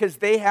out because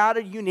they had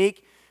a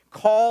unique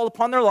call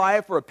upon their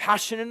life or a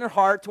passion in their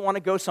heart to want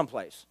to go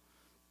someplace.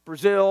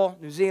 Brazil,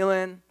 New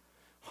Zealand,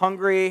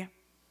 Hungary,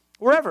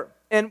 wherever.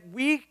 And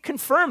we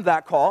confirmed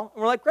that call,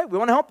 and we're like, great, we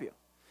want to help you.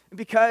 And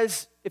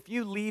because if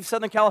you leave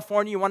Southern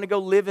California, you want to go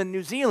live in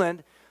New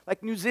Zealand,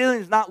 like New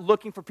Zealand is not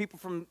looking for people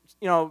from,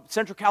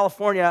 Central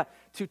California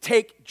to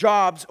take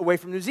jobs away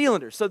from New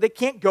Zealanders. So they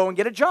can't go and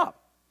get a job.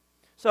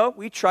 So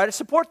we try to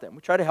support them.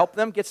 We try to help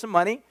them get some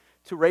money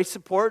to raise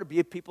support, to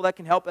be people that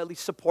can help at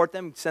least support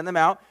them, send them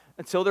out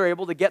until they're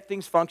able to get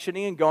things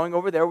functioning and going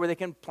over there where they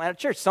can plant a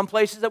church. Some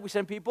places that we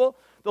send people,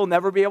 they'll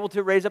never be able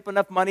to raise up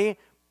enough money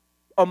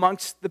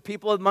amongst the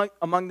people,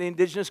 among the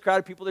indigenous crowd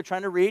of people they're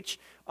trying to reach.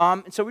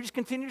 And so we just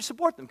continue to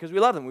support them because we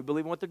love them. We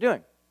believe in what they're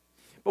doing.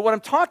 But what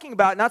I'm talking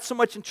about, not so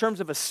much in terms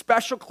of a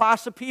special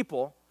class of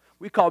people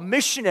we call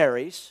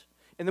missionaries,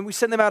 and then we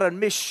send them out on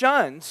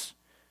missions.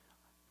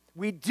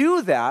 We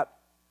do that,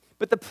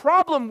 but the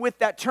problem with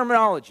that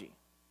terminology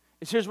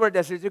is here's what it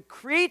does. Is it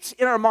creates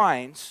in our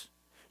minds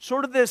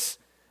sort of this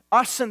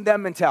us and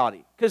them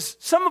mentality. Because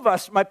some of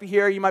us might be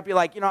here, you might be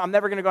like, I'm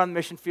never going to go on the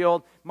mission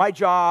field. My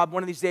job,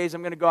 one of these days,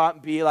 I'm going to go out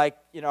and be like,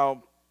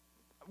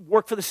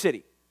 work for the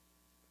city.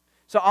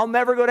 So I'll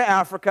never go to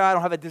Africa. I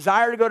don't have a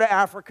desire to go to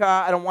Africa.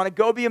 I don't want to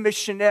go be a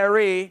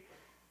missionary.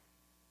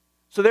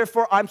 So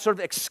therefore, I'm sort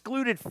of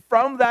excluded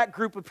from that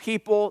group of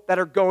people that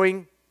are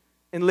going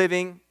and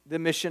living the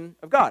mission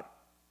of God.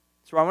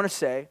 So I want to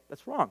say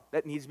that's wrong.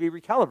 That needs to be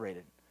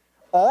recalibrated.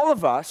 All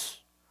of us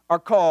are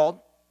called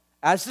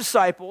as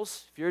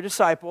disciples, if you're a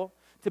disciple,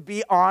 to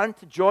be on,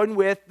 to join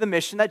with the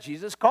mission that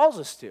Jesus calls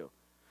us to.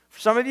 For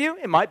some of you,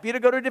 it might be to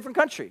go to a different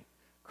country,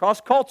 cross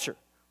culture.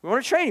 We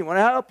want to train you, we want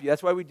to help you.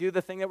 That's why we do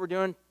the thing that we're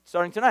doing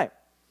starting tonight.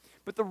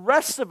 But the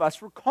rest of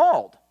us were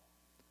called,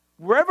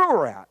 wherever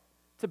we're at,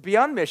 to be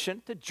on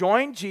mission, to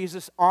join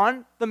Jesus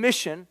on the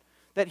mission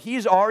that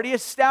he's already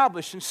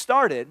established and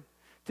started,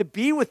 to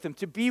be with him,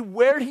 to be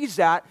where he's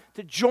at,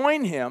 to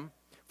join him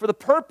for the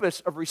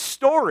purpose of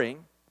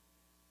restoring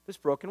this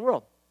broken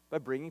world by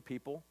bringing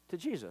people to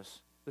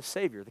Jesus, the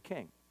Savior, the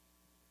King.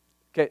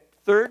 Okay,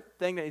 third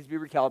thing that needs to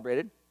be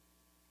recalibrated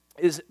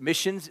is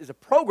missions is a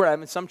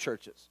program in some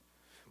churches.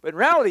 But in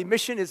reality,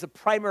 mission is the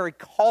primary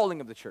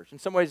calling of the church. In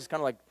some ways, it's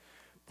kind of like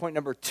point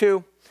number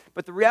 2.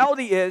 But the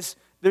reality is,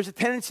 there's a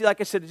tendency,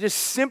 like I said, to just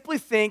simply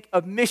think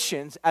of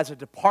missions as a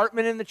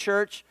department in the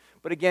church.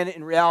 But again,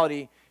 in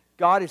reality,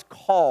 God has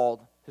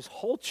called his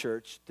whole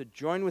church to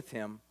join with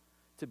him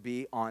to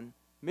be on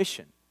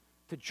mission,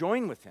 to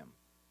join with him,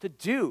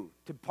 to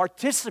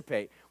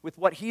participate with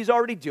what he's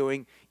already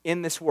doing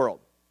in this world.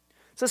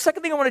 So the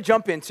second thing I want to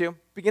jump into,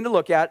 begin to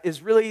look at,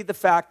 is really the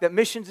fact that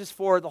missions is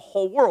for the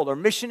whole world, or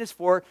mission is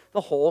for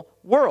the whole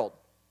world.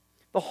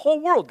 The whole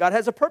world. God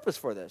has a purpose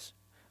for this.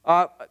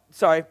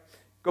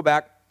 Go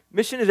back.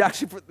 Mission is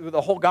actually for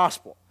the whole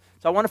gospel.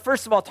 So I want to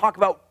first of all talk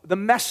about the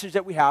message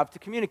that we have to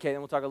communicate,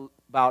 and we'll talk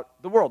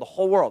about the world, the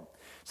whole world.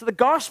 So the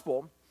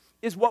gospel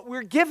is what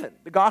we're given.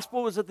 The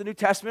gospel is what the New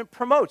Testament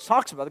promotes,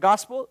 talks about. The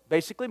gospel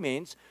basically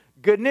means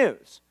good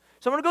news.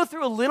 So I'm going to go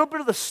through a little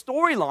bit of the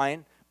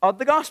storyline of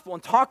the gospel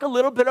and talk a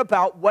little bit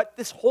about what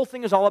this whole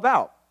thing is all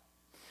about.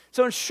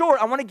 So in short,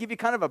 I want to give you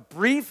kind of a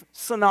brief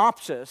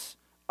synopsis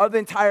of the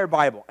entire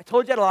Bible. I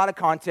told you I had a lot of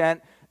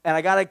content, and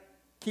I got to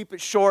keep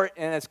it short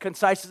and as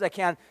concise as I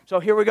can.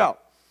 So here we go.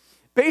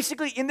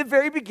 Basically, in the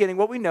very beginning,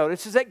 what we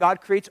notice is that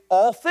God creates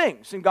all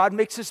things, and God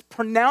makes this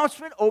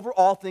pronouncement over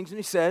all things, and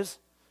he says,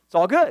 it's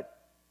all good.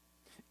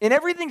 And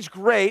everything's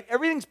great,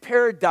 everything's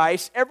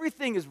paradise,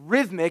 everything is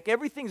rhythmic,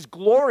 everything's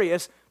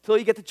glorious, until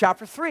you get to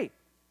chapter 3.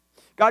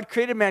 God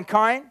created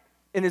mankind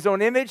in his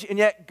own image, and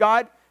yet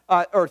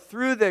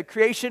through the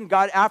creation,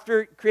 God,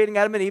 after creating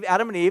Adam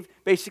and Eve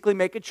basically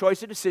make a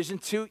choice, a decision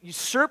to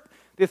usurp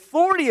the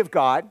authority of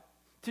God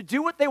to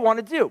do what they want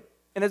to do.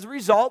 And as a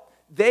result,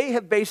 they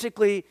have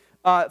basically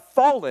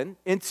fallen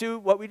into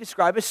what we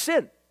describe as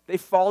sin. They've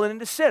fallen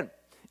into sin.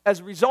 As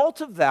a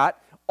result of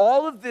that,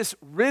 all of this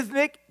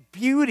rhythmic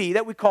beauty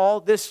that we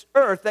call this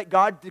earth that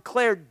God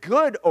declared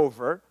good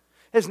over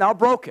is now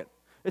broken.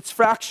 It's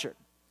fractured.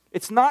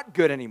 It's not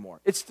good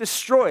anymore. It's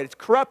destroyed. It's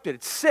corrupted.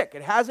 It's sick.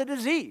 It has a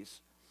disease.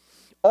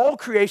 All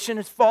creation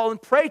has fallen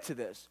prey to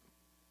this.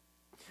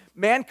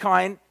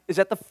 Mankind is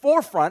at the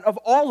forefront of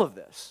all of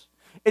this.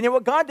 And yet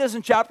what God does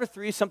in chapter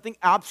 3 is something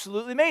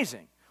absolutely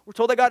amazing. We're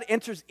told that God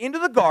enters into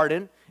the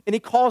garden and he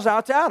calls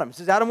out to Adam. He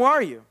says, Adam, where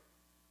are you?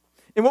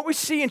 And what we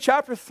see in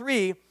chapter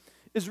 3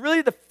 is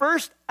really the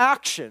first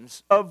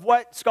actions of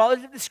what scholars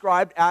have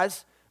described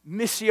as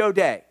Missio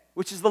Dei,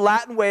 which is the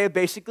Latin way of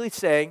basically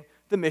saying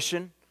the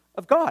mission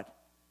of God.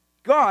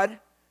 God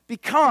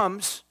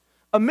becomes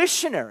a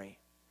missionary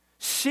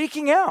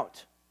seeking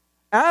out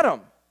Adam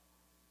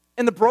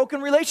and the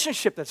broken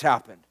relationship that's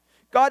happened.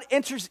 God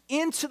enters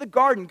into the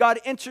garden. God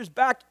enters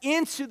back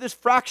into this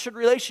fractured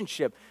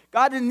relationship.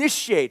 God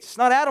initiates. It's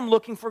not Adam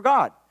looking for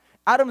God.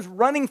 Adam's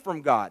running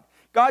from God.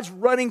 God's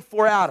running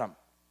for Adam.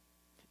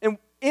 And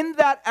in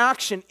that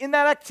action, in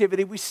that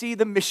activity, we see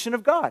the mission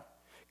of God.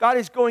 God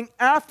is going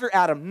after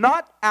Adam,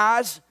 not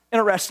as an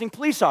arresting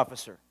police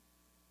officer,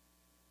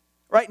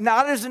 right?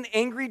 Not as an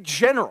angry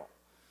general,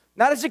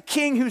 not as a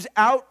king who's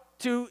out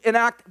to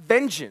enact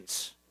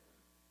vengeance,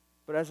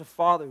 but as a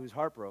father who's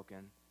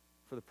heartbroken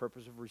for the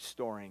purpose of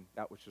restoring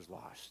that which was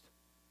lost.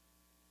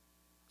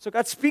 So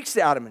God speaks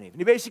to Adam and Eve, and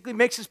he basically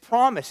makes his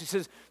promise. He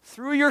says,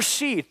 through your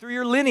seed, through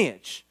your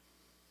lineage,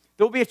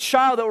 there will be a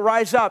child that will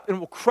rise up and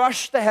will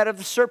crush the head of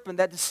the serpent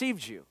that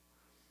deceived you.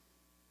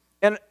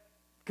 And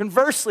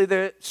conversely,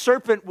 the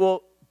serpent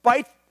will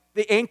bite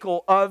the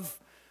ankle of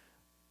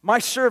my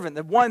servant,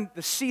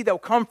 the seed that will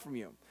come from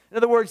you. In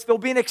other words, there'll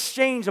be an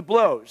exchange of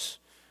blows.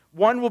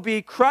 One will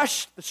be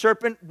crushed, the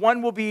serpent,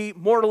 one will be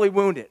mortally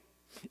wounded.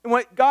 And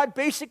what God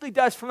basically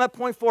does from that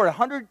point forward,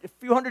 a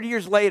few hundred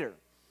years later,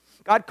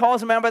 God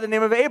calls a man by the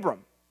name of Abram.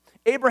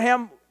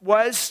 Abraham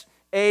was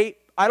an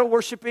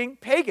idol-worshiping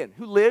pagan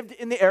who lived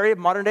in the area of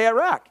modern-day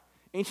Iraq,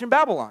 ancient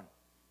Babylon.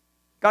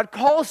 God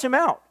calls him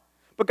out,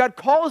 but God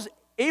calls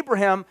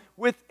Abraham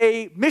with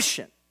a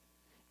mission.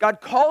 God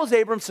calls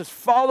Abram, says,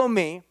 follow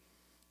me,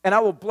 and I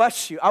will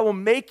bless you. I will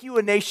make you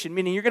a nation,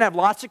 meaning you're going to have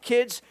lots of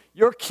kids.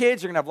 Your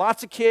kids are going to have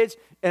lots of kids,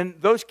 and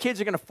those kids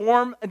are going to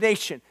form a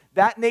nation.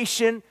 That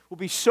nation will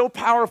be so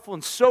powerful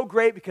and so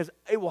great because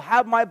it will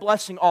have my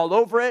blessing all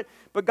over it.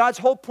 But God's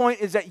whole point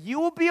is that you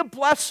will be a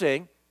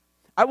blessing.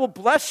 I will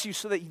bless you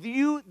so that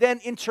you then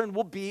in turn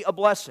will be a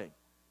blessing.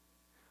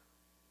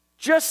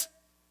 Just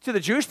to the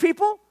Jewish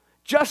people?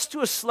 Just to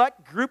a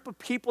select group of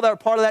people that are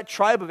part of that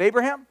tribe of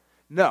Abraham?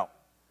 No.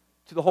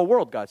 To the whole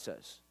world, God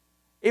says.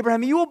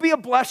 Abraham, you will be a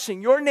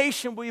blessing. Your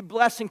nation will be a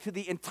blessing to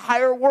the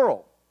entire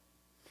world.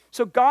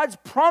 So God's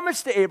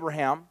promise to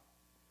Abraham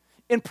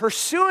in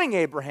pursuing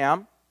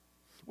Abraham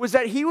was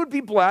that he would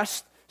be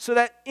blessed so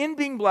that in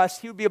being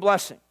blessed, he would be a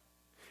blessing.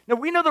 Now,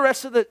 we know the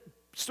rest of the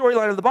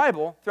storyline of the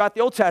Bible throughout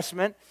the Old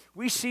Testament.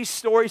 We see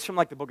stories from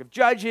like the book of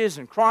Judges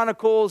and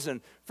Chronicles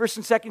and 1st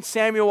and 2nd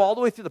Samuel all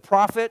the way through the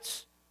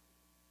prophets.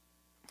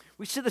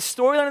 We see the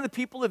storyline of the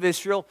people of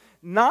Israel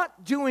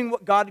not doing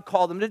what God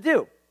called them to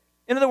do.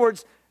 In other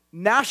words,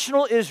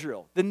 national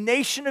Israel, the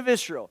nation of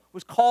Israel,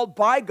 was called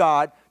by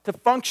God to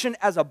function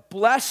as a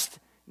blessed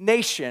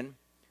nation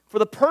for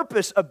the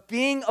purpose of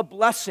being a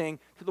blessing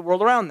to the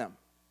world around them.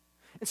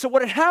 And so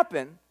what had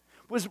happened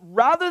was,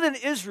 rather than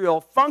Israel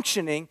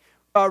functioning,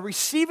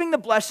 receiving the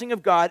blessing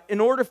of God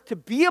in order to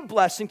be a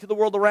blessing to the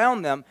world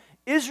around them,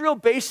 Israel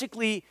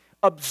basically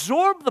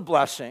absorbed the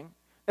blessing,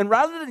 and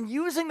rather than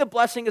using the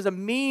blessing as a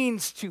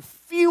means to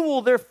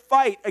fuel their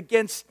fight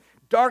against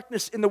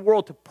darkness in the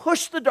world, to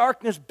push the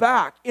darkness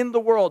back in the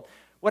world,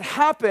 what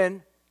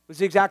happened was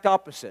the exact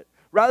opposite.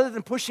 Rather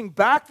than pushing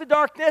back the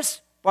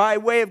darkness by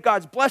way of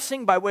God's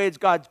blessing, by way of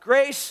God's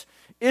grace,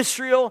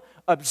 Israel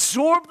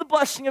absorbed the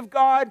blessing of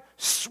God,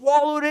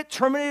 swallowed it,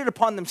 terminated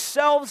upon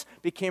themselves,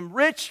 became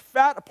rich,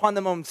 fat upon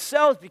them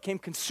themselves, became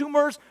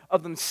consumers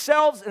of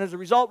themselves, and as a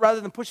result,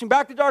 rather than pushing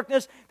back the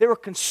darkness, they were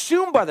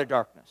consumed by the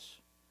darkness.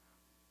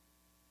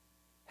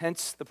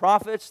 Hence the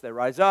prophets, they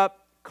rise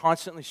up,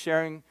 constantly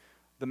sharing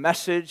the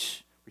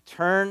message,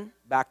 return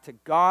back to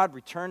God,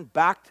 return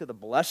back to the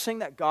blessing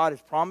that God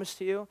has promised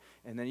to you,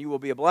 and then you will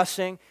be a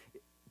blessing.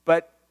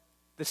 But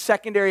the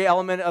secondary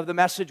element of the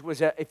message was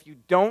that if you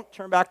don't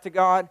turn back to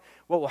God,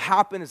 what will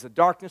happen is the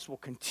darkness will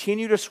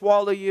continue to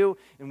swallow you,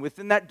 and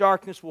within that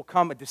darkness will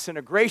come a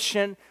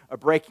disintegration, a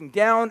breaking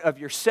down of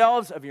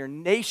yourselves, of your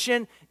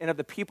nation, and of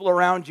the people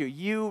around you.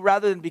 You,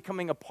 rather than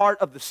becoming a part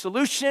of the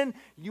solution,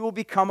 you will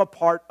become a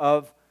part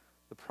of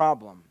the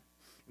problem.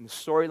 And the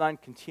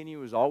storyline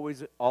continues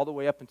always all the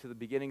way up into the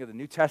beginning of the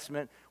New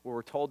Testament, where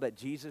we're told that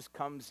Jesus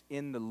comes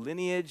in the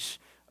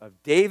lineage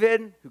of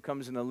David, who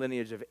comes in the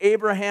lineage of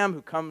Abraham,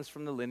 who comes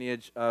from the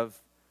lineage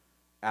of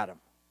Adam.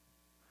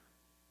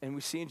 And we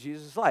see in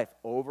Jesus' life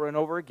over and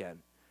over again,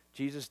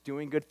 Jesus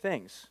doing good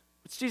things.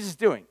 What's Jesus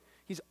doing?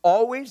 He's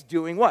always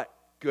doing what?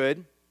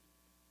 Good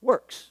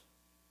works.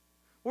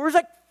 Where does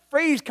that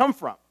phrase come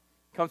from?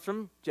 It comes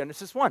from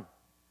Genesis 1.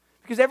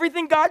 Because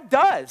everything God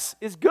does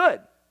is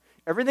good.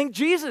 Everything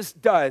Jesus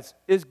does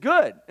is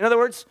good. In other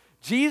words,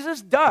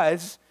 Jesus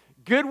does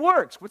good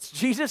works. What's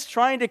Jesus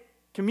trying to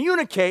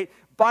communicate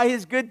by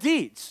his good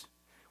deeds?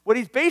 What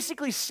he's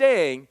basically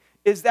saying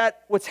is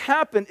that what's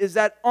happened is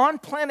that on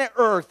planet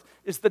Earth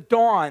is the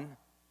dawn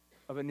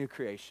of a new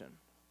creation.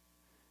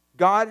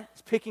 God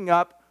is picking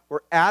up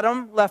where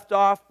Adam left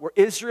off, where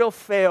Israel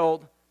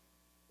failed,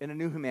 in a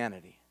new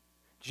humanity.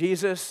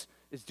 Jesus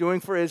is doing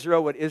for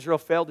Israel what Israel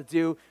failed to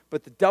do,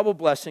 but the double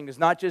blessing is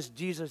not just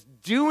Jesus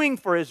doing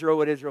for Israel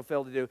what Israel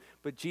failed to do,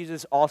 but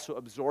Jesus also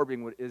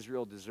absorbing what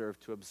Israel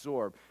deserved to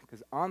absorb.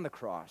 Because on the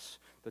cross,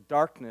 the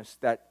darkness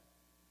that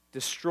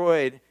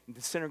destroyed and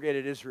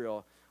disintegrated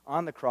Israel,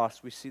 on the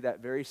cross, we see that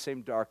very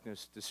same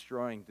darkness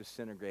destroying,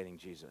 disintegrating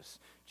Jesus.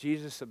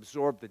 Jesus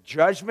absorbed the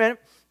judgment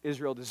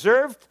Israel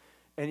deserved,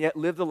 and yet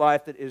lived the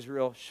life that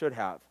Israel should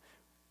have.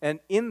 And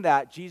in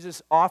that,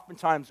 Jesus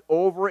oftentimes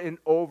over and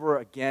over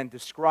again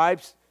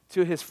describes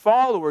to his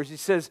followers, he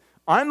says,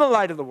 I'm the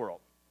light of the world.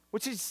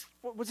 What's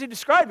he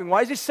describing?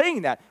 Why is he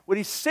saying that? What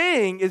he's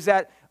saying is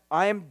that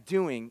I am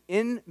doing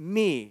in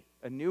me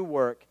a new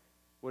work,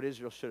 what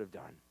Israel should have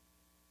done.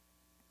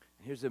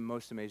 And here's the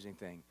most amazing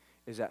thing,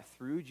 is that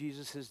through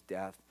Jesus'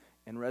 death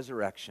and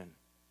resurrection,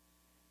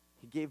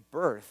 he gave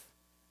birth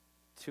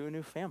to a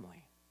new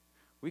family.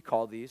 We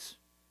call these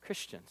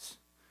Christians.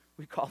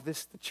 We call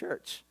this the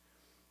church.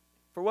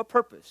 For what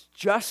purpose?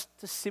 Just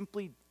to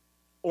simply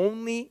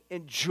only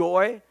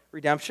enjoy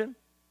redemption?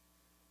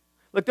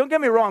 Look, don't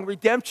get me wrong,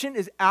 redemption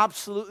is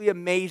absolutely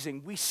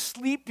amazing. We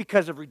sleep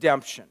because of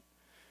redemption.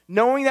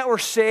 Knowing that we're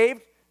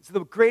saved is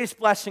the greatest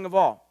blessing of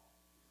all.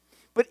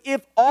 But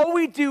if all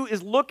we do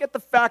is look at the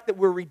fact that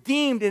we're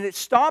redeemed and it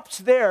stops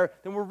there,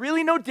 then we're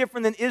really no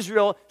different than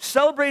Israel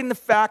celebrating the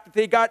fact that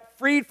they got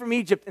freed from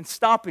Egypt and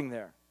stopping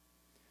there.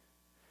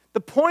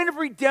 The point of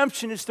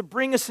redemption is to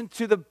bring us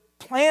into the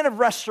plan of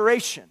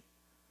restoration,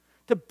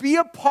 to be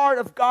a part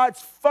of God's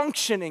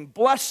functioning,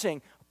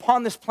 blessing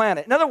upon this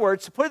planet. In other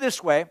words, to put it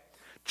this way,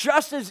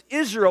 just as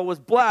Israel was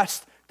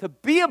blessed to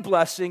be a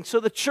blessing, so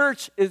the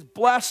church is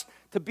blessed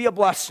to be a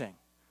blessing.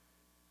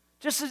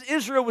 Just as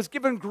Israel was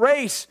given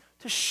grace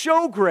to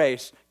show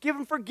grace,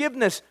 given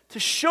forgiveness to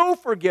show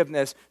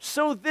forgiveness,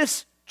 so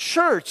this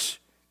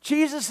church,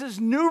 Jesus'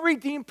 new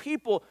redeemed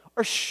people,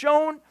 are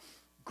shown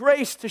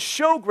grace to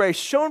show grace,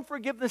 shown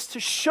forgiveness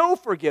to show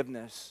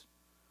forgiveness.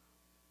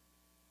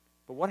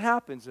 But what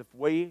happens if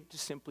we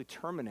just simply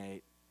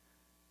terminate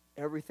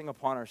everything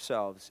upon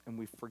ourselves and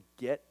we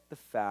forget the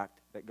fact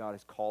that God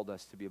has called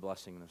us to be a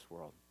blessing in this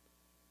world?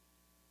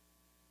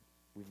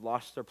 We've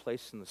lost our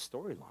place in the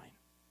storyline.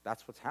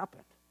 That's what's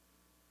happened.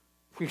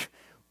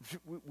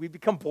 We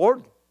become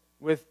bored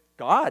with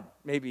God,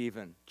 maybe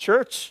even.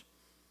 Church.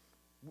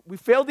 We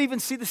fail to even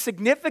see the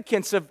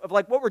significance of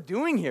like what we're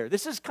doing here.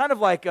 This is kind of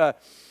like a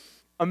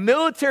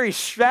military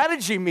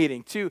strategy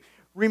meeting to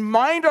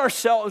remind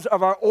ourselves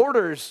of our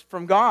orders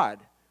from God,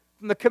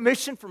 from the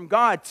commission from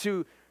God,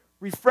 to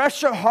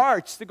refresh our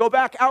hearts, to go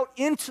back out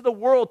into the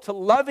world to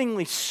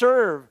lovingly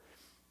serve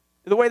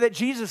the way that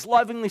Jesus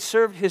lovingly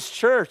served his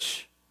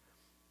church.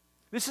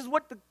 This is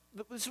what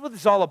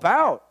it's all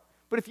about.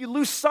 But if you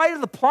lose sight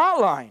of the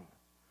plot line,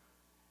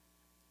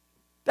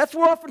 that's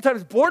where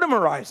oftentimes boredom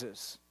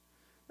arises.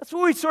 That's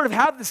where we sort of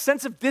have this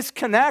sense of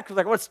disconnect.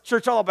 Like, what's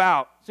church all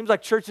about? Seems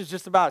like church is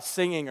just about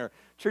singing, or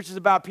church is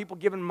about people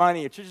giving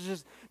money, or church is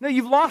just... No,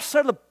 you've lost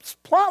sight of the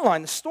plot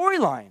line, the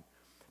storyline.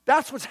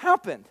 That's what's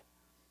happened.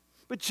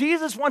 But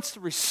Jesus wants to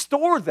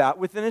restore that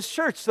within his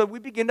church so that we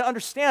begin to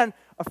understand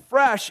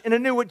afresh and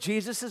anew what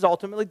Jesus is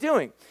ultimately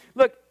doing.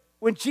 Look,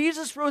 when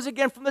Jesus rose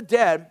again from the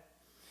dead,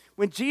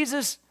 when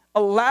Jesus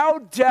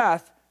allowed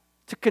death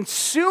to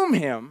consume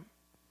him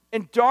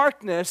and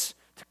darkness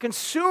to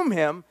consume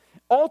him,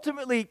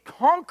 ultimately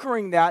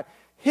conquering that,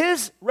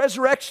 his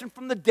resurrection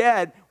from the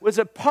dead was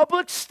a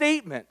public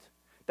statement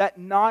that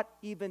not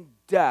even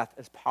death,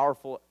 as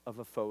powerful of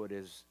a foe it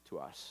is to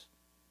us,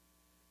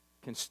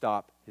 can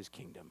stop his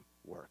kingdom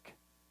work.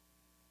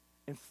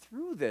 And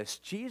through this,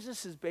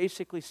 Jesus is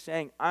basically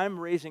saying, I'm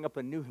raising up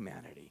a new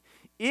humanity.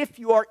 If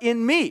you are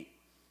in me,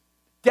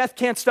 death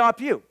can't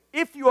stop you.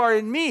 If you are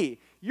in me,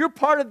 you're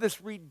part of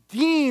this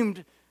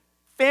redeemed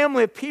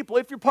family of people.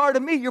 If you're part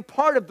of me, you're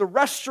part of the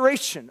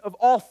restoration of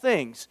all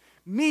things.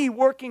 Me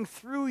working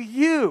through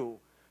you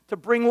to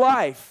bring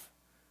life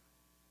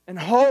and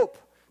hope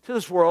to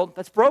this world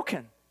that's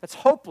broken, that's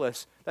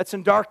hopeless, that's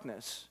in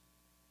darkness.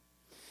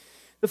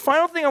 The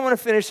final thing I want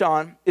to finish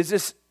on is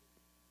this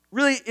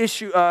really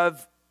issue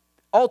of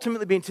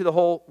ultimately being to the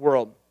whole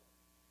world.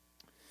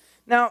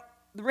 Now,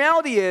 the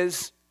reality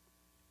is,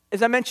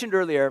 as I mentioned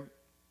earlier,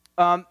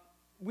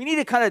 we need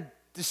to kind of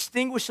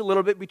distinguish a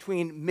little bit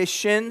between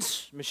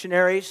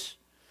missionaries,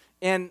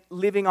 and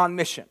living on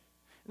mission.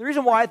 And the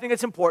reason why I think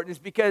it's important is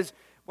because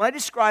when I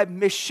describe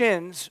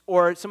missions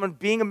or someone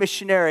being a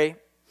missionary,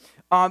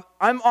 I'm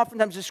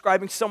oftentimes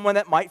describing someone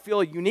that might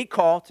feel a unique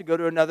call to go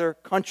to another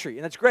country,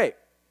 and that's great,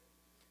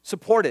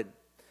 supported.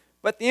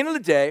 But at the end of the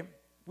day,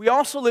 we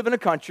also live in a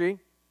country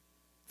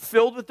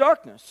filled with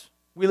darkness.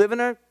 We live in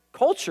a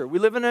culture. We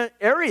live in an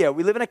area.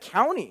 We live in a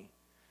county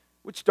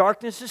which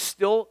darkness is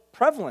still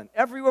prevalent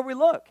everywhere we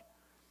look.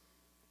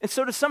 And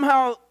so to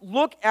somehow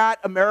look at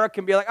America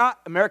and be like,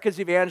 America's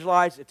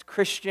evangelized, it's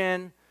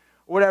Christian,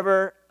 or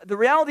whatever, the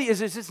reality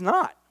is it's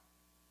not.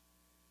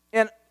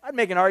 And I'd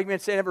make an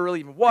argument saying it never really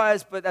even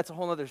was, but that's a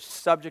whole other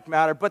subject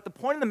matter. But the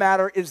point of the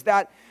matter is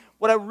that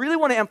what I really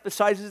want to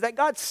emphasize is that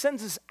God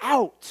sends us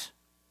out,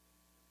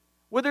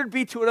 whether it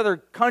be to another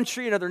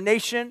country, another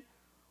nation,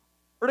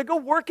 or to go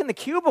work in the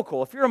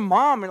cubicle. If you're a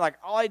mom and like,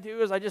 all I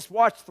do is I just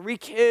watch 3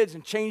 kids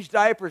and change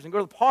diapers and go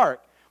to the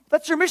park,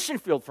 that's your mission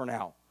field for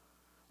now.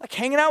 Like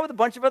hanging out with a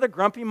bunch of other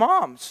grumpy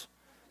moms.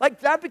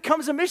 Like that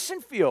becomes a mission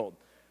field.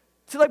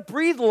 To like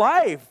breathe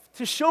life,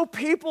 to show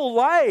people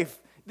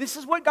life. This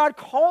is what God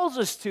calls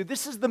us to.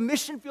 This is the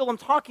mission field I'm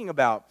talking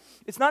about.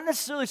 It's not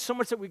necessarily so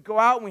much that we go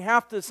out and we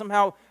have to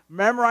somehow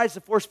memorize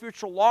the 4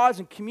 spiritual laws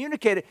and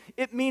communicate it.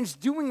 It means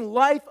doing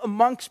life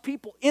amongst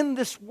people in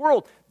this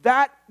world.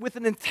 That with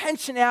an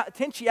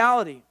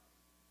intentionality,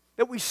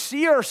 that we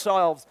see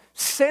ourselves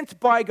sent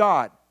by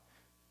God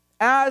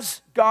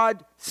as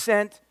God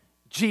sent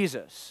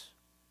Jesus.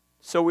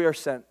 So we are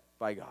sent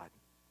by God.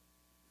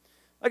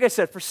 Like I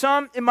said, for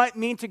some, it might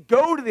mean to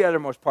go to the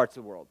uttermost parts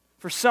of the world.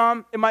 For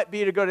some, it might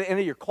be to go to the end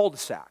of your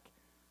cul-de-sac.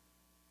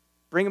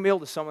 Bring a meal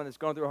to someone that's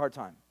going through a hard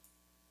time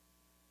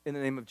in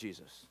the name of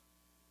Jesus.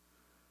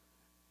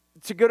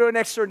 To go to a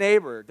next door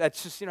neighbor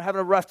that's just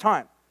having a rough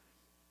time.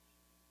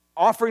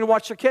 Offering to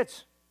watch their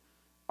kids.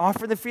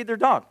 Offering to feed their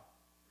dog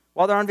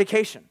while they're on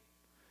vacation.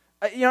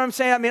 You know what I'm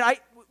saying? I mean,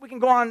 we can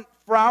go on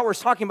for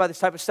hours talking about this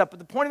type of stuff, but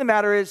the point of the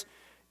matter is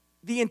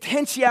the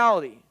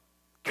intentionality,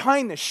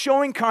 kindness,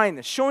 showing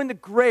the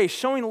grace,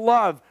 showing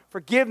love,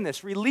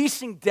 forgiveness,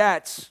 releasing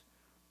debts,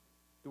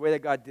 the way that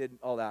God did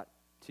all that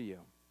to you.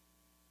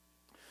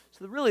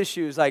 So the real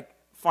issue is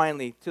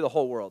finally, to the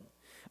whole world.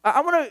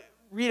 I want to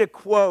read a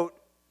quote,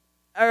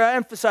 or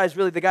emphasize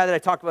really the guy that I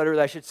talked about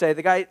earlier, I should say,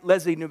 the guy,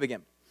 Leslie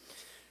Newbigin.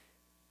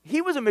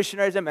 He was a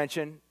missionary, as I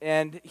mentioned,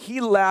 and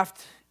he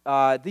left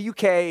the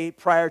UK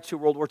prior to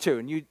World War II.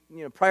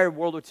 And prior to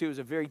World War II was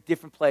a very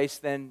different place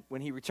than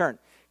when he returned.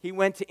 He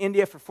went to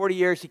India for 40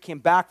 years. He came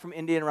back from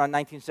India in around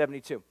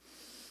 1972.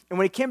 And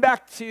when he came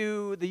back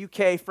to the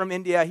UK from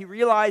India, he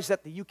realized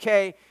that the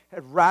UK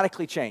had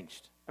radically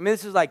changed. I mean,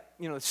 this is the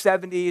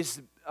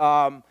 70s,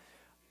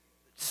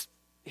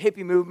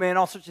 hippie movement,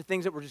 all sorts of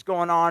things that were just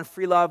going on,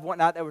 free love,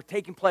 whatnot, that were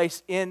taking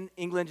place in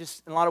England.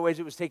 Just in a lot of ways,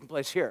 it was taking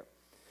place here.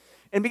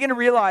 And began to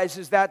realize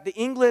is that the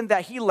England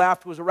that he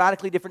left was a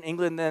radically different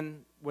England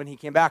than when he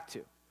came back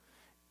to.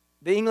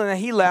 The England that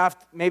he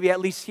left, maybe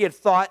at least he had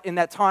thought in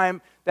that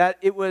time that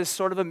it was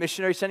sort of a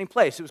missionary sending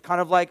place. It was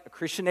kind of like a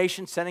Christian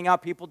nation sending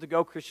out people to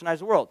go Christianize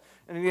the world.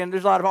 And again,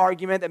 there's a lot of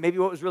argument that maybe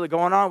what was really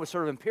going on was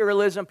sort of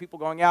imperialism, people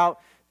going out.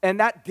 And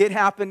that did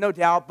happen, no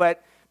doubt,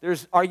 but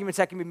there's arguments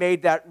that can be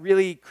made that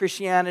really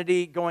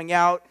Christianity going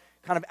out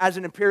kind of as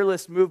an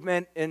imperialist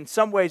movement in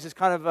some ways is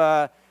kind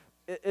of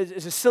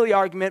is a silly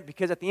argument,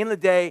 because at the end of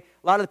the day,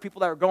 a lot of the people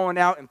that were going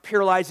out and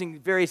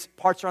imperializing various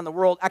parts around the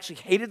world actually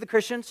hated the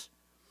Christians,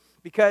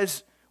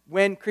 because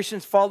when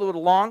Christians followed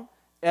along,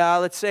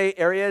 let's say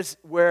areas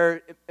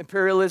where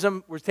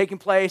imperialism was taking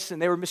place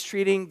and they were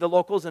mistreating the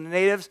locals and the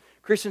natives,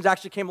 Christians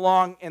actually came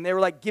along and they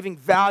were giving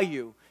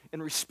value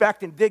and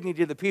respect and dignity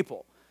to the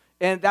people.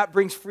 And that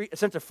brings a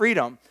sense of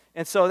freedom.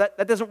 And so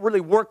that doesn't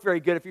really work very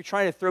good if you're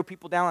trying to throw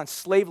people down on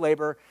slave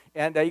labor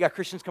and you got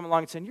Christians coming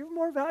along and saying, you're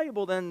more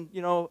valuable than,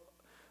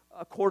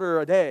 a quarter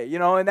a day,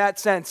 in that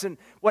sense. And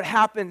what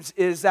happens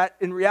is that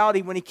in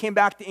reality, when he came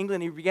back to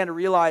England, he began to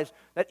realize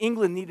that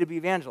England needed to be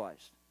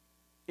evangelized.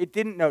 It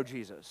didn't know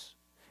Jesus.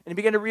 And he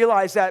began to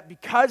realize that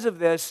because of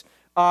this,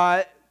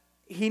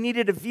 he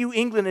needed to view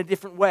England in a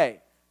different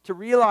way, to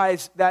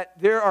realize that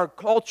there are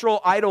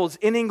cultural idols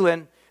in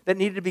England that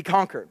needed to be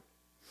conquered.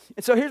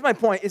 And so here's my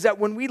point, is that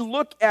when we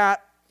look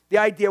at the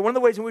idea, one of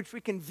the ways in which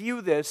we can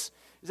view this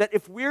is that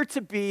if we're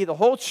to be the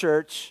whole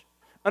church,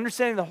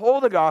 understanding the whole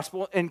of the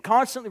gospel and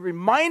constantly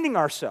reminding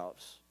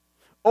ourselves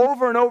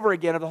over and over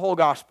again of the whole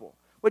gospel,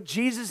 what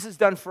Jesus has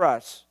done for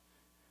us,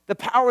 the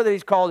power that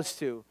he's called us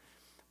to,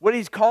 what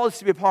he's called us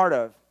to be a part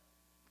of,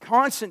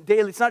 constant,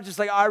 daily. It's not just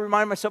like, I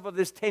remind myself of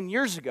this 10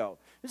 years ago.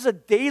 This is a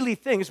daily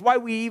thing. It's why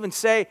we even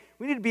say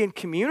we need to be in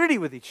community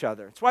with each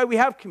other. It's why we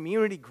have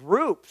community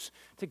groups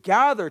to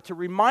gather, to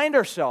remind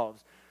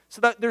ourselves,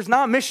 so that there's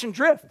not mission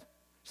drift,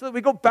 so that we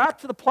go back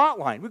to the plot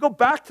line. We go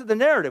back to the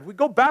narrative. We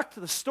go back to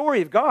the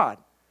story of God,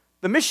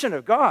 the mission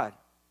of God.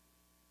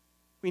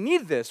 We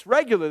need this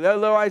regularly,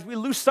 otherwise we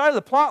lose sight of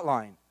the plot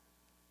line.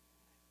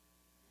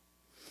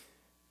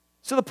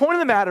 So the point of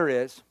the matter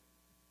is,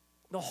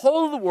 the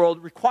whole of the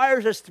world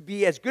requires us to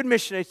be as good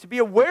missionaries, to be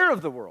aware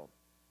of the world.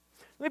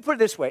 Let me put it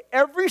this way.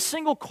 Every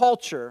single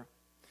culture,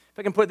 if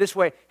I can put it this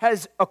way,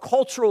 has a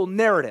cultural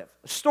narrative,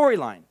 a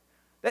storyline.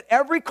 That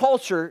every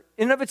culture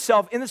in and of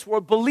itself in this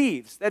world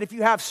believes that if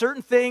you have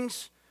certain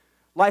things,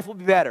 life will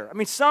be better. I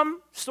mean,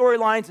 some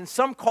storylines and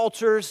some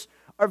cultures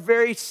are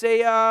very, say,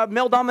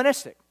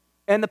 male-doministic.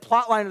 And the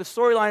plot line of the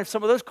storyline of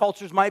some of those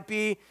cultures might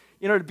be,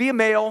 to be a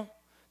male,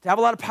 to have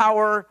a lot of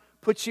power,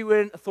 puts you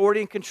in authority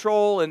and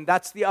control, and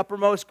that's the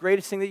uppermost,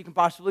 greatest thing that you can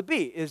possibly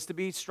be, is to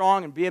be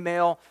strong and be a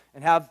male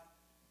and have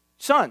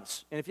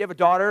sons. And if you have a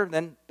daughter,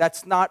 then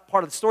that's not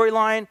part of the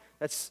storyline.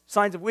 That's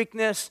signs of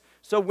weakness.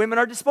 So women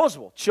are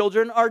disposable.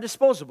 Children are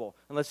disposable,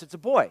 unless it's a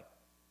boy.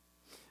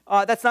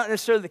 That's not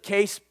necessarily the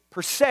case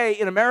per se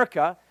in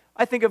America.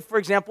 I think of, for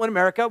example, in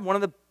America, one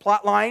of the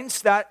plot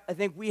lines that I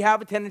think we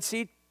have a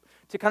tendency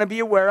to kind of be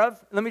aware of.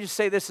 Let me just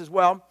say this as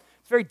well.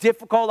 It's very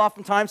difficult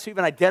oftentimes to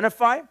even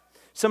identify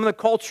some of the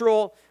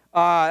cultural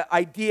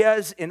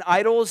ideas and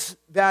idols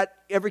that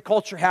every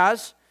culture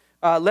has.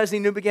 Leslie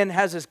Newbegin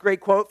has this great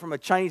quote from a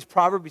Chinese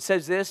proverb. He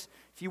says this: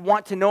 if you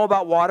want to know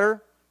about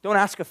water, don't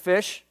ask a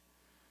fish,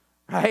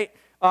 right?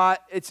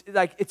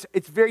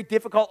 It's very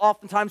difficult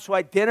oftentimes to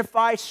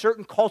identify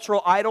certain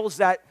cultural idols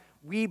that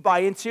we buy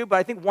into, but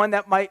I think one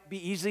that might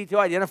be easy to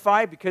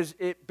identify because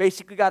it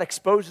basically got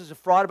exposed as a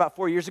fraud about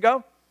 4 years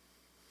ago.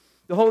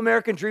 The whole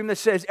American dream that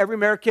says every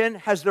American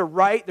has their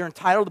right, they're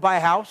entitled to buy a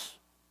house.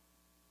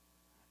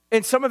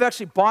 And some have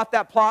actually bought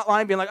that plot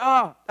line being like,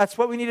 that's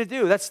what we need to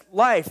do. That's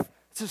life.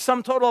 It's the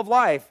sum total of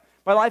life.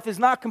 My life is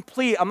not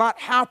complete. I'm not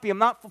happy. I'm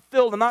not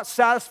fulfilled. I'm not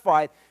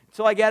satisfied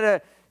until I get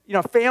a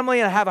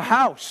family and I have a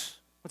house.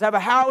 Once I have a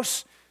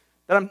house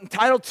that I'm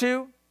entitled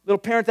to, little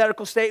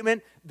parenthetical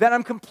statement, then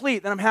I'm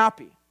complete, then I'm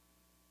happy.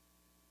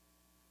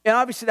 And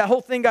obviously that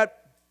whole thing got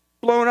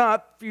blown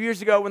up a few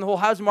years ago when the whole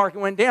housing market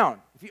went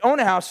down. If you own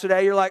a house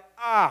today, you're like,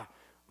 I'm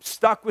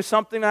stuck with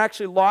something that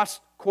actually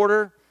lost a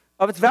quarter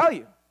of its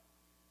value.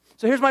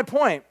 So here's my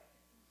point,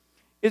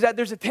 is that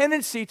there's a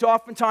tendency to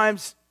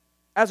oftentimes,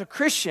 as a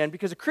Christian,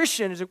 because a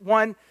Christian is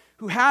one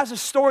who has a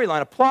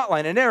storyline, a plot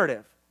line, a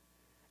narrative.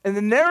 And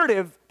the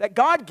narrative that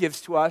God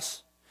gives to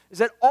us is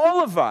that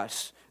all of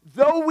us,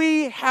 though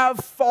we have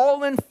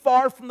fallen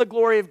far from the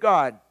glory of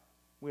God,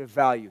 we have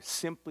value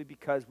simply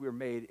because we are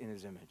made in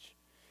His image.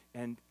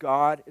 And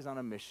God is on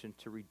a mission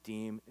to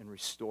redeem and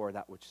restore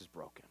that which is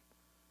broken.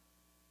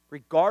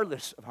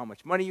 Regardless of how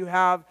much money you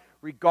have,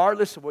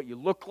 regardless of what you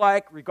look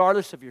like,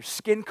 regardless of your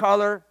skin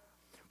color,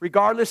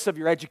 regardless of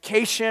your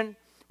education,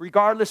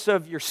 regardless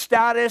of your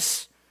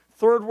status,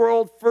 third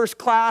world, first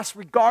class,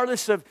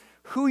 regardless of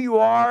who you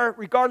are,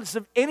 regardless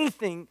of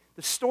anything,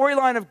 the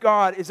storyline of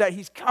God is that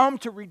He's come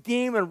to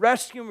redeem and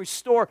rescue and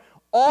restore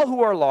all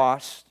who are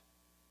lost.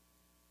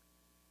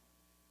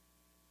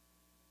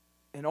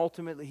 And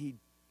ultimately, He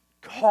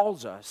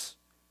calls us,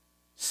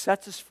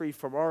 sets us free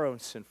from our own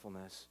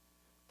sinfulness,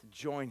 to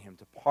join Him,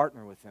 to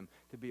partner with Him,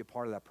 to be a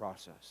part of that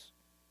process.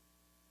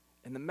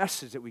 And the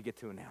message that we get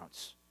to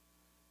announce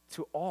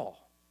to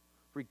all,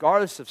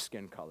 regardless of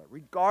skin color,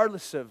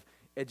 regardless of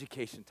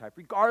education type,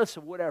 regardless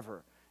of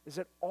whatever, is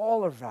that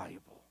all are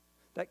valuable,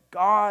 that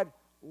God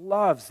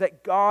loves,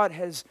 that God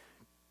has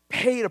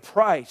paid a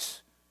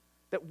price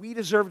that we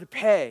deserve to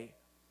pay,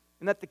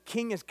 and that the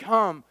King has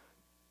come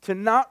to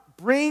not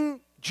bring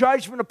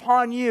judgment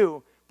upon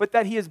you, but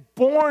that He has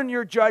borne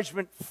your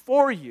judgment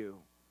for you.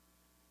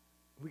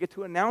 We get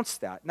to announce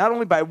that, not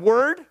only by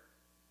word,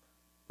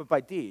 but by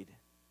deed.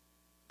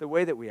 The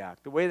way that we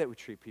act, the way that we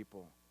treat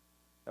people,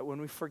 that when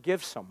we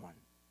forgive someone,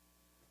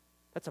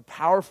 that's a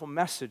powerful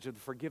message of the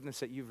forgiveness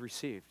that you've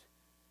received.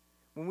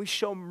 When we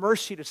show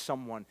mercy to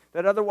someone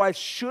that otherwise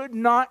should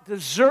not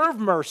deserve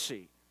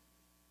mercy,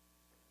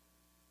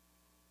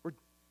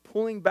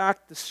 pulling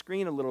back the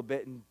screen a little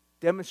bit and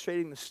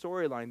demonstrating the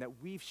storyline that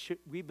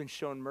we've been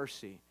shown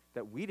mercy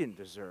that we didn't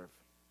deserve.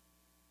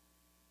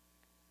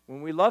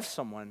 When we love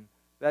someone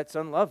that's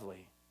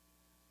unlovely,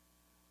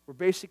 we're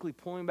basically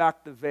pulling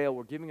back the veil.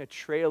 We're giving a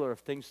trailer of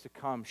things to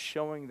come,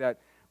 showing that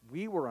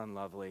we were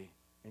unlovely,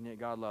 and yet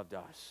God loved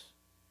us.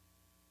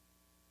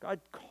 God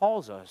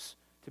calls us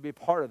to be a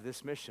part of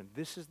this mission.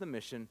 This is the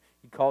mission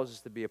He calls us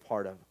to be a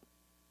part of.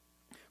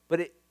 But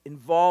it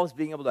involves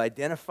being able to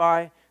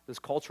identify those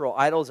cultural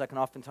idols that can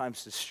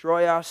oftentimes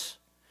destroy us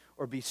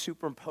or be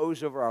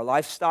superimposed over our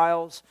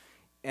lifestyles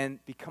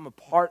and become a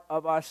part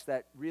of us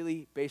that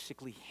really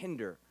basically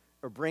hinder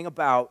or bring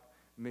about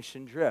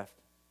mission drift.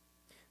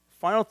 The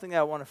final thing that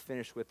I want to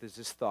finish with is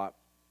this thought,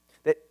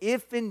 that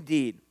if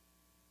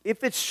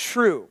it's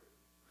true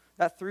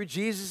that through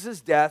Jesus'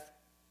 death,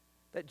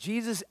 that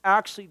Jesus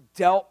actually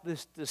dealt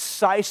this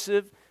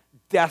decisive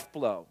death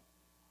blow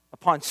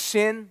upon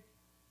sin,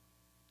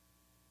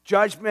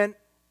 judgment,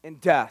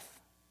 and death.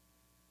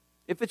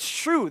 If it's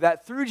true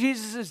that through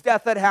Jesus'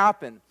 death that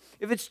happened,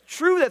 if it's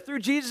true that through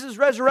Jesus'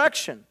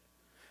 resurrection,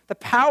 the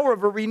power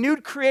of a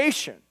renewed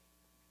creation,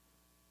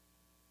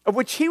 of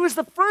which He was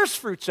the first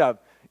fruits of,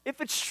 if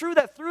it's true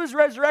that through His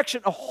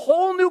resurrection, a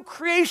whole new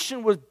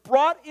creation was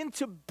brought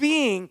into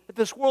being that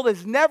this world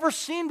has never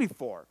seen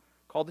before,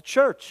 called the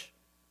church.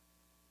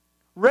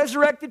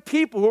 Resurrected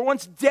people who were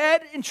once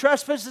dead in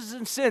trespasses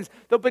and sins,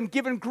 they've been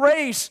given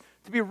grace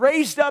to be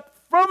raised up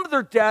from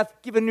their death,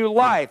 given new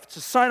life. It's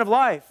a sign of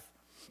life.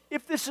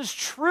 If this is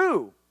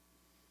true,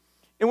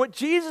 and what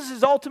Jesus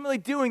is ultimately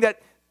doing,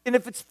 and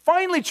if it's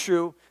finally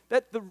true,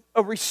 that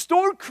a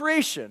restored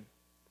creation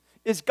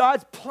is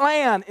God's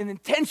plan and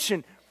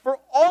intention for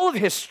all of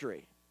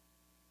history.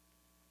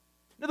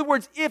 In other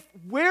words, if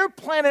where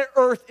planet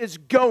Earth is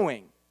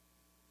going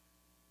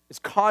is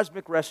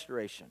cosmic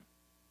restoration,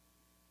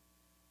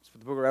 that's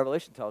what the book of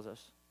Revelation tells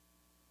us.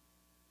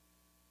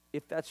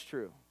 If that's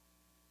true,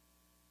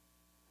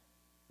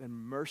 then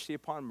mercy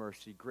upon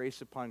mercy,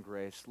 grace upon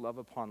grace, love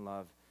upon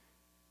love,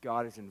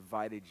 God has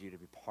invited you to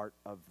be part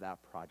of that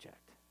project.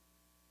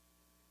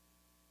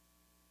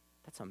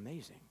 That's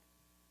amazing.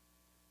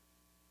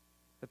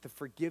 That the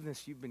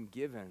forgiveness you've been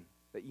given,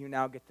 that you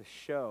now get to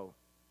show,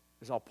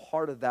 is all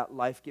part of that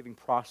life-giving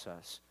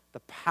process.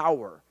 The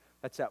power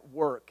that's at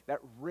work, that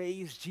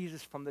raised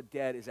Jesus from the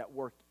dead, is at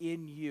work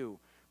in you,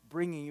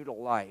 bringing you to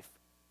life,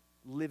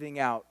 living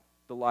out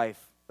the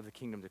life of the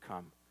kingdom to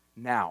come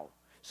now.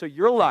 So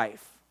your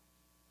life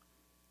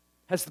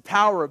has the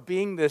power of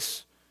being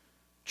this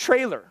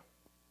trailer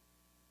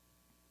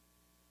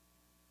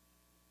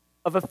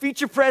of a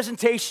feature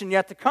presentation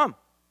yet to come.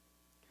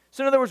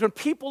 So in other words, when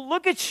people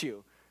look at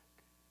you,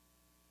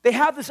 they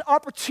have this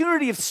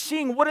opportunity of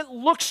seeing what it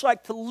looks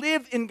like to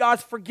live in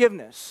God's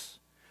forgiveness.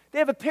 They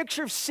have a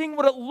picture of seeing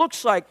what it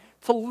looks like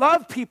to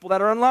love people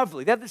that are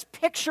unlovely. They have this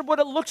picture of what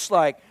it looks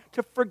like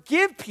to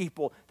forgive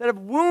people that have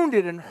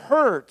wounded and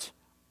hurt.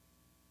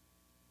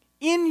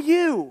 In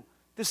you,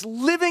 this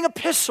living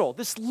epistle,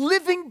 this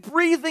living,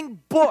 breathing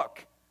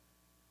book,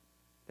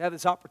 they have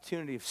this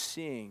opportunity of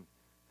seeing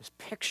this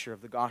picture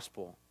of the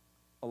gospel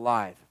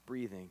alive,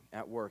 breathing,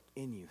 at work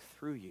in you,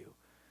 through you.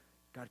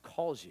 God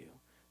calls you.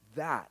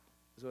 That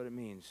is what it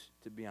means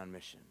to be on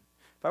mission.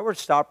 If I were to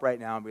stop right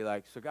now and be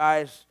like, so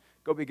guys,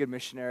 go be good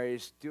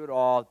missionaries, do it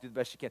all, do the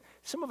best you can.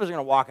 Some of us are going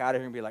to walk out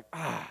of here and be like,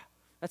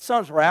 that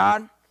sounds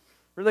rad,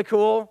 really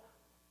cool.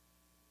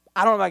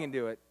 I don't know if I can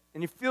do it.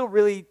 And you feel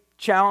really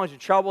challenged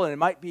and troubled, and it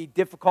might be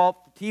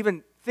difficult to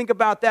even think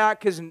about that,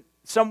 because in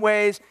some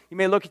ways you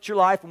may look at your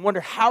life and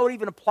wonder how it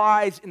even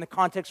applies in the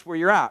context where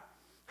you're at.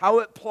 How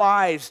it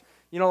applies,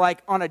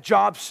 like on a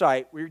job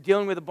site where you're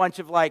dealing with a bunch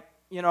of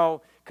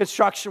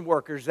construction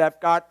workers that have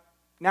got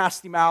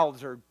nasty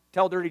mouths or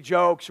tell dirty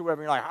jokes or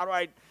whatever. You're like, how do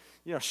I,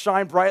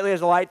 shine brightly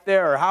as a light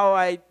there? Or how do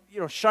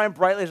I, shine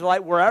brightly as a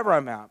light wherever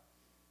I'm at?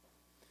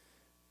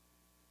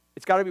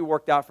 It's got to be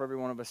worked out for every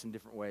one of us in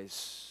different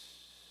ways.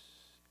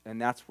 And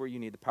that's where you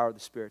need the power of the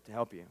Spirit to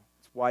help you.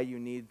 It's why you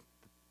need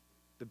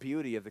the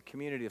beauty of the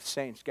community of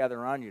saints gathered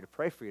around you to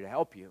pray for you, to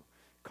help you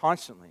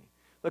constantly.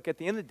 Look, at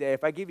the end of the day,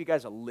 if I give you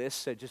guys a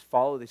list that just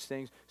follow these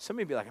things,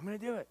 somebody would be like, I'm going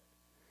to do it.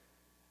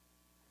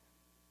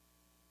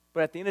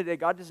 But at the end of the day,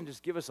 God doesn't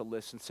just give us a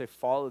list and say,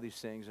 follow these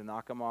things and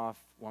knock them off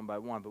one by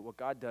one. But what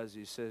God does is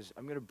He says,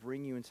 I'm going to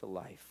bring you into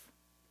life,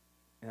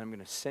 and I'm going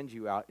to send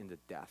you out into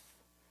death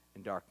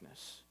and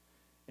darkness.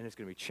 And it's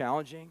going to be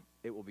challenging.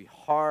 It will be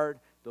hard.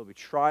 There'll be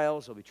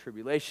trials. There'll be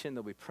tribulation.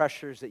 There'll be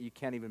pressures that you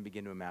can't even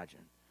begin to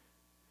imagine.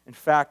 In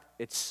fact,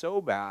 it's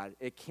so bad,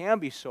 it can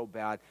be so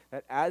bad,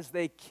 that as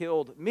they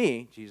killed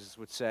me, Jesus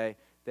would say,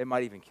 they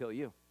might even kill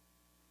you.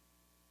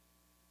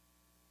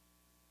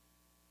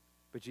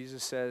 But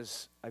Jesus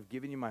says, I've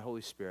given you my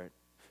Holy Spirit.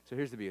 So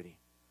here's the beauty.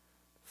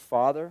 The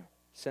Father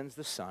sends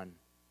the Son.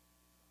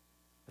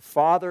 The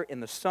Father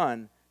and the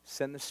Son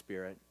send the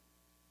Spirit.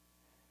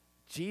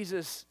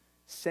 Jesus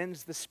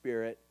sends the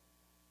Spirit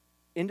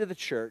into the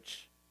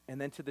church, and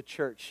then to the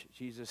church,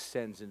 Jesus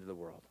sends into the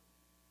world.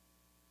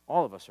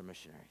 All of us are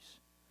missionaries.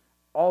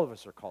 All of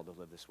us are called to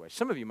live this way.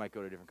 Some of you might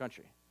go to a different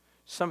country.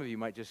 Some of you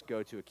might just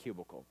go to a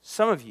cubicle.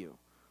 Some of you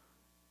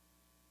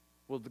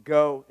will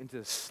go into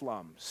the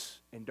slums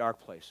in dark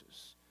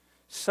places.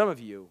 Some of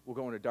you will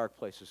go into dark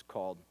places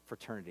called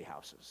fraternity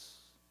houses.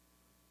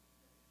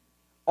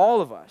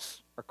 All of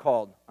us are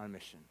called on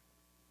mission.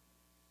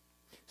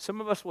 Some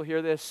of us will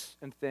hear this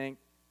and think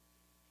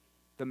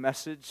the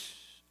message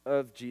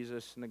of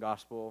Jesus and the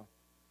gospel,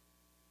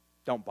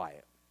 don't buy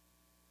it.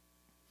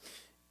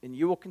 And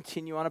you will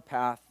continue on a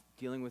path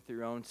dealing with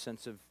your own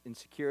sense of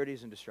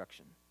insecurities and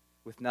destruction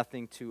with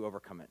nothing to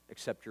overcome it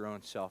except your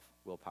own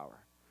self-willpower.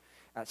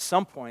 At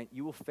some point,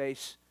 you will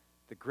face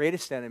the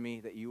greatest enemy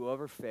that you will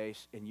ever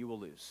face, and you will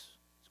lose.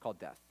 It's called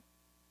death.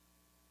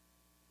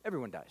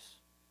 Everyone dies.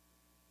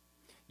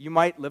 You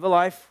might live a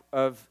life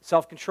of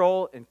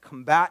self-control and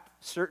combat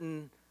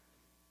certain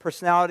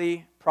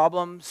personality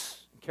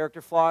problems and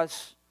character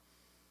flaws,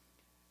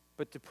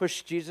 but to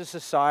push Jesus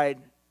aside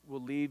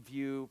will leave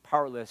you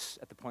powerless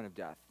at the point of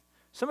death.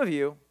 Some of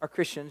you are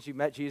Christians. You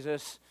met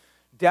Jesus.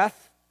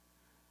 Death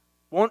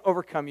won't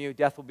overcome you.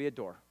 Death will be a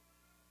door.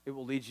 It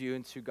will lead you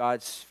into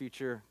God's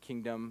future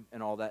kingdom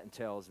and all that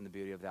entails and the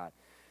beauty of that.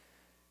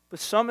 But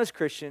some as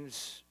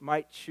Christians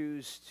might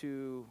choose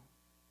to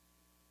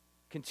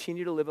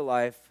continue to live a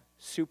life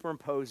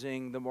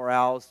superimposing the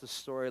morals, the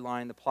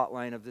storyline, the plot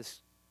line of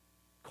this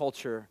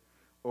culture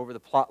over the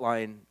plot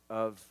line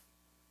of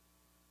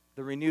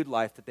the renewed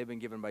life that they've been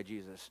given by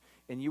Jesus.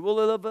 And you will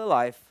live a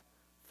life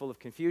full of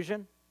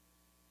confusion.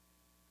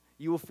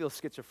 You will feel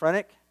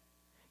schizophrenic.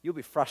 You'll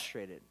be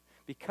frustrated.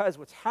 Because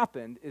what's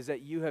happened is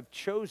that you have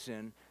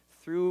chosen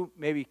through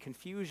maybe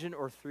confusion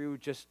or through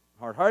just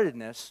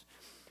hard-heartedness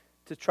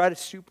to try to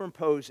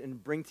superimpose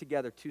and bring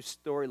together two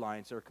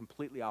storylines that are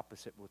completely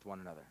opposite with one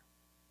another.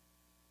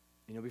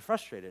 And you'll be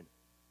frustrated.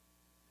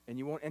 And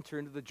you won't enter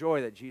into the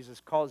joy that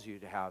Jesus calls you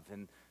to have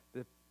and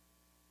the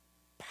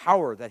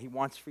power that he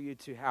wants for you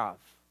to have.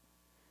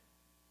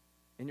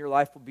 And your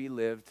life will be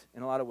lived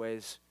in a lot of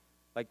ways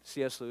like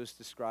C.S. Lewis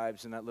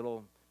describes in that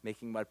little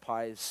Making Mud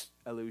Pies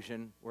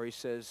illusion, where he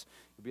says,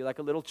 you'll be like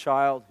a little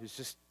child who's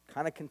just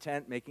kind of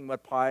content making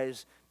mud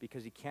pies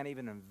because he can't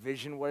even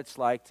envision what it's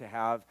like to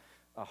have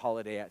a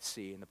holiday at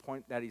sea. And the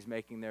point that he's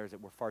making there is that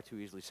we're far too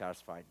easily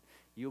satisfied.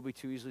 You'll be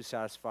too easily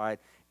satisfied,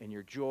 and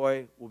your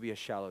joy will be a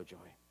shallow joy.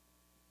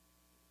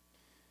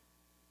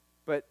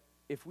 But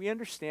if we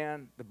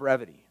understand the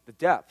brevity, the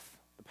depth,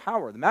 the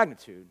power, the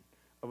magnitude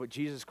of what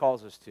Jesus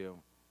calls us to,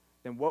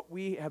 then what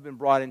we have been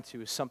brought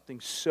into is something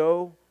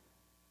so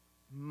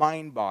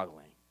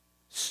mind-boggling,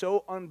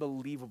 so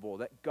unbelievable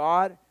that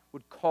God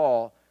would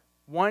call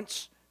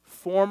once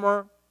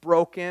former,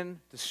 broken,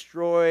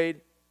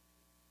 destroyed,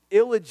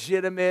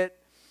 illegitimate,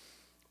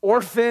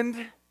 orphaned,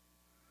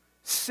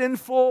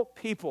 sinful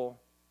people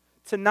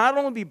to not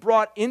only be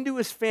brought into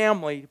his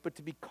family, but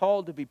to be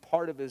called to be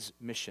part of his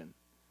mission,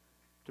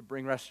 to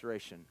bring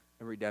restoration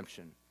and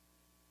redemption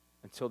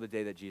until the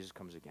day that Jesus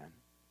comes again.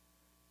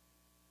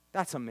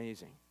 That's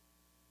amazing.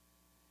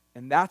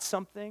 And that's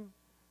something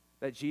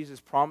that Jesus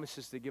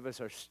promises to give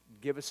us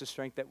the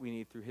strength that we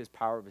need through his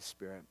power of his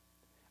Spirit.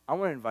 I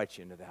want to invite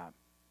you into that.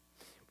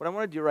 What I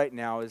want to do right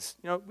now is,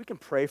 we can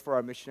pray for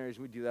our missionaries.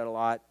 We do that a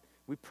lot.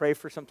 We pray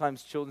for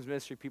sometimes children's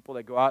ministry people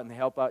that go out and they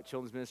help out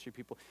children's ministry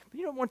people.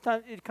 But one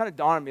time it kind of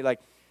dawned on me, like,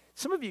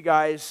 some of you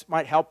guys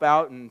might help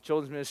out in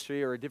children's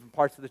ministry or different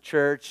parts of the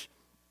church,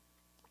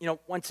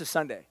 once a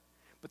Sunday.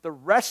 But the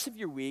rest of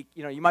your week,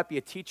 you might be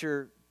a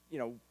teacher,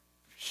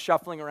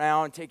 shuffling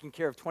around, taking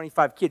care of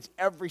 25 kids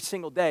every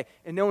single day,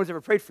 and no one's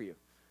ever prayed for you.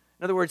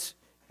 In other words,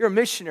 you're a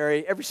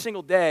missionary every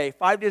single day,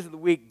 5 days of the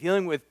week,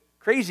 dealing with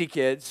crazy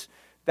kids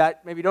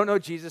that maybe don't know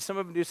Jesus. Some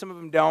of them do, some of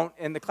them don't,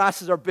 and the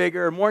classes are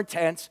bigger, more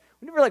intense.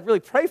 We never really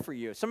pray for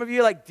you. Some of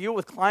you deal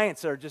with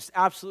clients that are just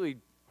absolutely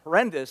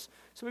horrendous.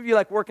 Some of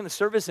you work in the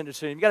service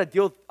industry, and you got to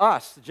deal with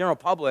us, the general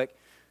public,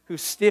 who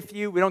stiff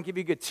you. We don't give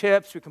you good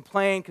tips. We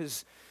complain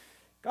because,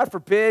 God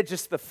forbid,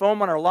 just the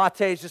foam on our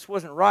lattes just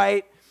wasn't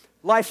right.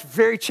 Life's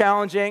very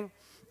challenging,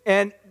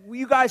 and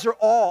you guys are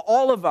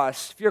all of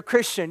us, if you're a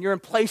Christian, you're in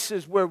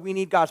places where we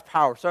need God's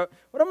power. So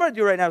what I'm going to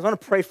do right now is I'm going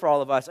to pray for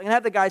all of us. I'm going to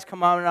have the guys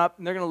come on up,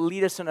 and they're going to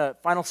lead us in a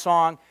final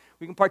song.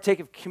 We can partake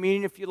of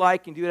communion if you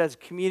like. You can do it as a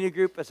community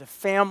group, as a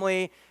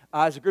family,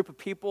 as a group of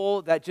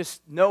people that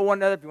just know one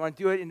another. If you want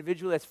to do it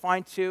individually, that's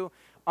fine too.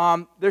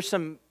 There's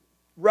some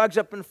rugs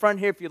up in front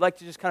here if you'd like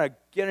to just kind of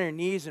get on your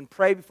knees and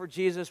pray before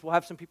Jesus. We'll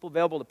have some people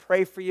available to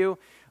pray for you.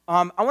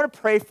 I want to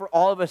pray for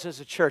all of us as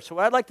a church. So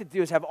what I'd like to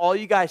do is have all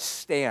you guys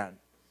stand.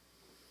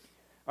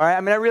 All right?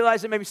 I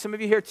realize that maybe some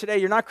of you here today,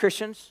 you're not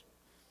Christians.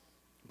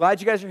 Glad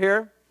you guys are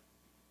here.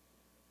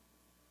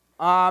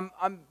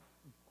 I'm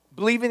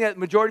believing that the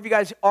majority of you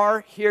guys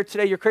are here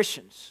today, you're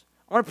Christians.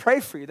 I want to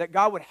pray for you that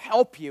God would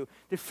help you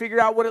to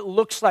figure out what it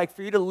looks like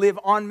for you to live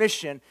on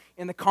mission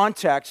in the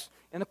context,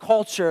 in the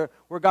culture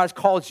where God has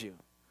called you.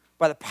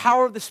 By the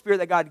power of the Spirit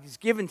that God has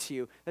given to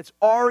you, that's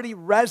already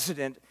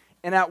resident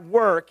and at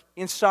work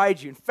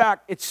inside you. In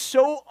fact, it's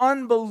so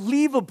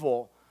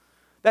unbelievable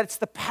that it's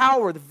the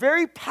power, the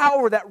very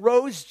power that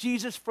rose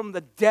Jesus from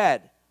the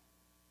dead.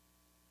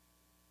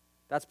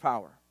 That's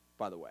power,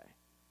 by the way.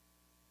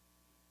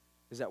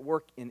 is at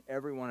work in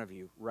every one of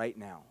you right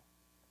now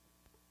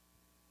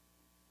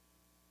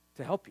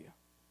to help you,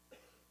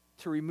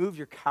 to remove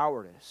your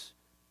cowardice,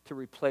 to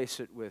replace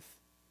it with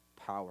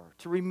power,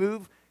 to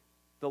remove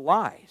the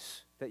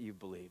lies that you've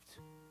believed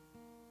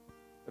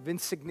of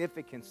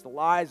insignificance, the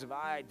lies of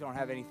I don't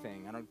have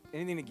anything, I don't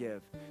anything to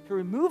give, to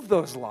remove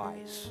those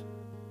lies,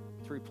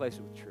 to replace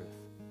it with truth.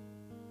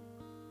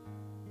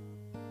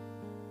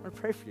 I want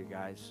to pray for you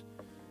guys.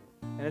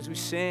 And as we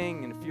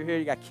sing, and if you're here,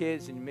 you got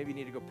kids, and you maybe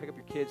need to go pick up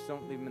your kids,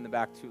 don't leave them in the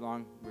back too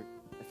long.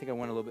 I think I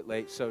went a little bit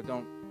late, so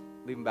don't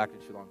leave them back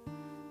there too long.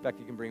 In fact,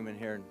 you can bring them in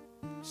here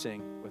and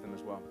sing with them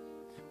as well.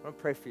 I want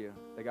to pray for you,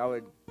 that God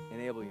would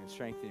enable you and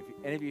strengthen you.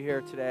 If any of you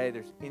here today,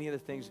 there's any other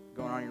things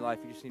going on in your life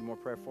you just need more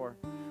prayer for,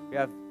 we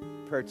have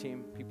a prayer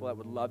team, people that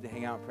would love to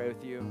hang out and pray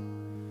with you.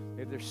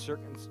 Maybe there's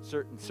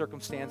certain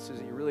circumstances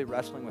that you're really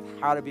wrestling with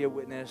how to be a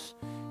witness,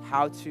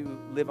 how to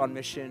live on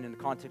mission in the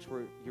context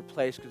where you're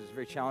placed, because it's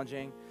very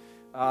challenging.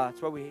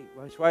 That's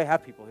why I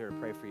have people here to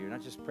pray for you.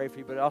 Not just pray for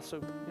you, but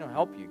also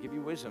help you, give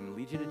you wisdom,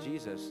 lead you to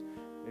Jesus,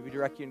 maybe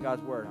direct you in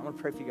God's word. I'm going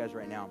to pray for you guys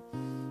right now.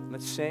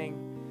 Let's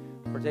sing,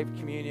 partake of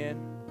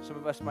communion. Some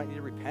of us might need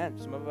to repent.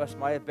 Some of us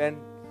might have been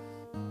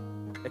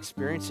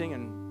experiencing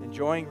and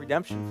enjoying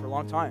redemption for a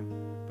long time.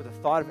 But the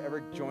thought of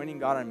ever joining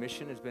God on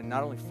mission has been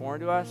not only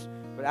foreign to us,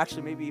 but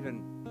actually maybe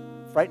even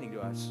frightening to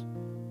us.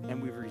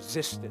 And we've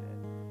resisted it.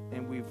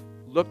 And we've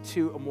looked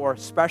to a more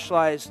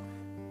specialized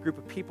group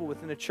of people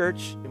within the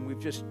church, and we've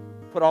just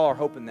put all our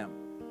hope in them.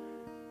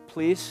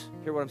 Please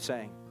hear what I'm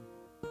saying.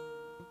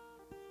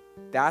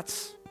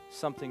 That's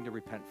something to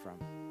repent from.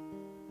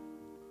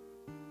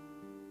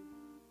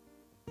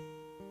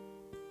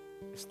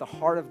 It's the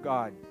heart of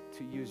God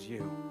to use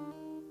you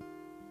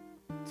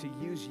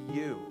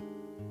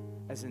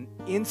as an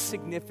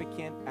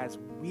insignificant, as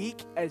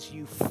weak as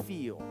you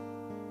feel.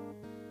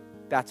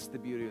 That's the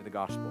beauty of the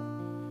gospel.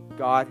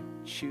 God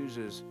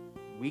chooses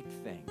weak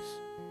things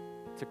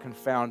to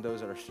confound those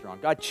that are strong.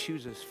 God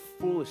chooses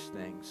foolish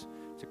things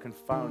to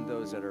confound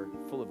those that are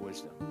full of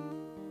wisdom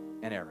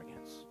and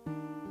arrogance.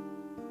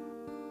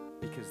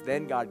 Because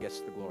then God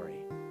gets the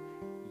glory.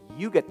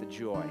 You get the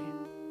joy.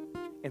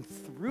 And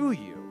through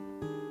you,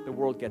 the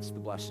world gets the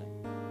blessing.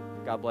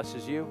 God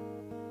blesses you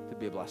to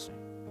be a blessing.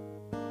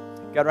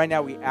 God, right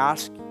now we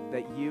ask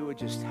that you would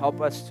just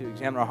help us to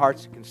examine our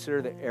hearts, to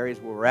consider the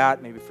areas where we're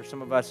at. Maybe for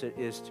some of us it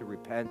is to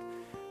repent,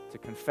 to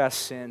confess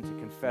sin, to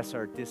confess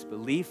our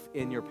disbelief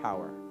in your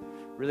power.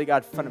 Really,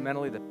 God,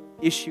 fundamentally the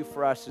issue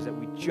for us is that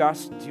we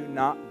just do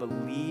not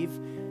believe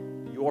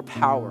your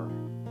power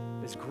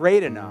is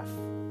great enough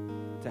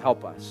to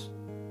help us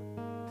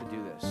to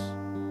do this.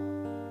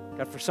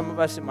 God, for some of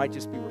us it might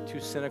just be we're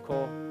too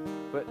cynical,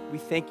 but we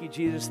thank you,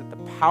 Jesus, that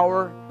the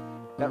power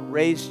that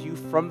raised you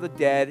from the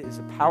dead is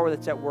a power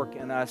that's at work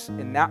in us,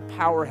 and that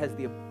power has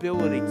the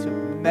ability to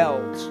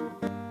melt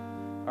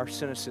our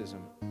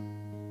cynicism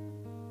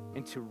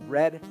into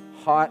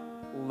red-hot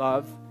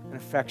love and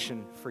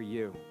affection for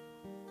you.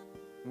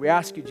 We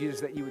ask you,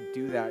 Jesus, that you would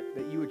do that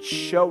you would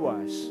show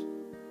us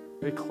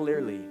very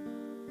clearly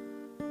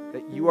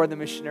that you are the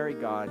missionary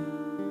God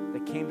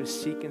that came to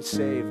seek and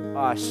save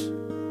us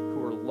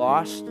who are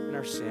lost in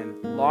our sin,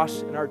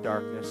 lost in our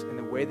darkness, and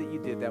the way that you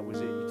did that was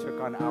that you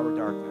took on our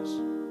darkness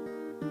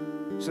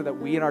so that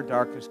we in our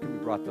darkness could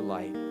be brought to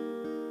light.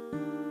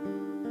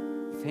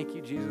 Thank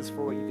you, Jesus,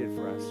 for what you did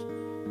for us.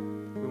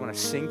 We want to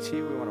sing to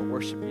you. We want to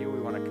worship you.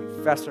 We want to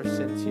confess our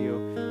sin to you.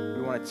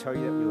 We want to tell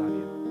you that we love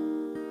you.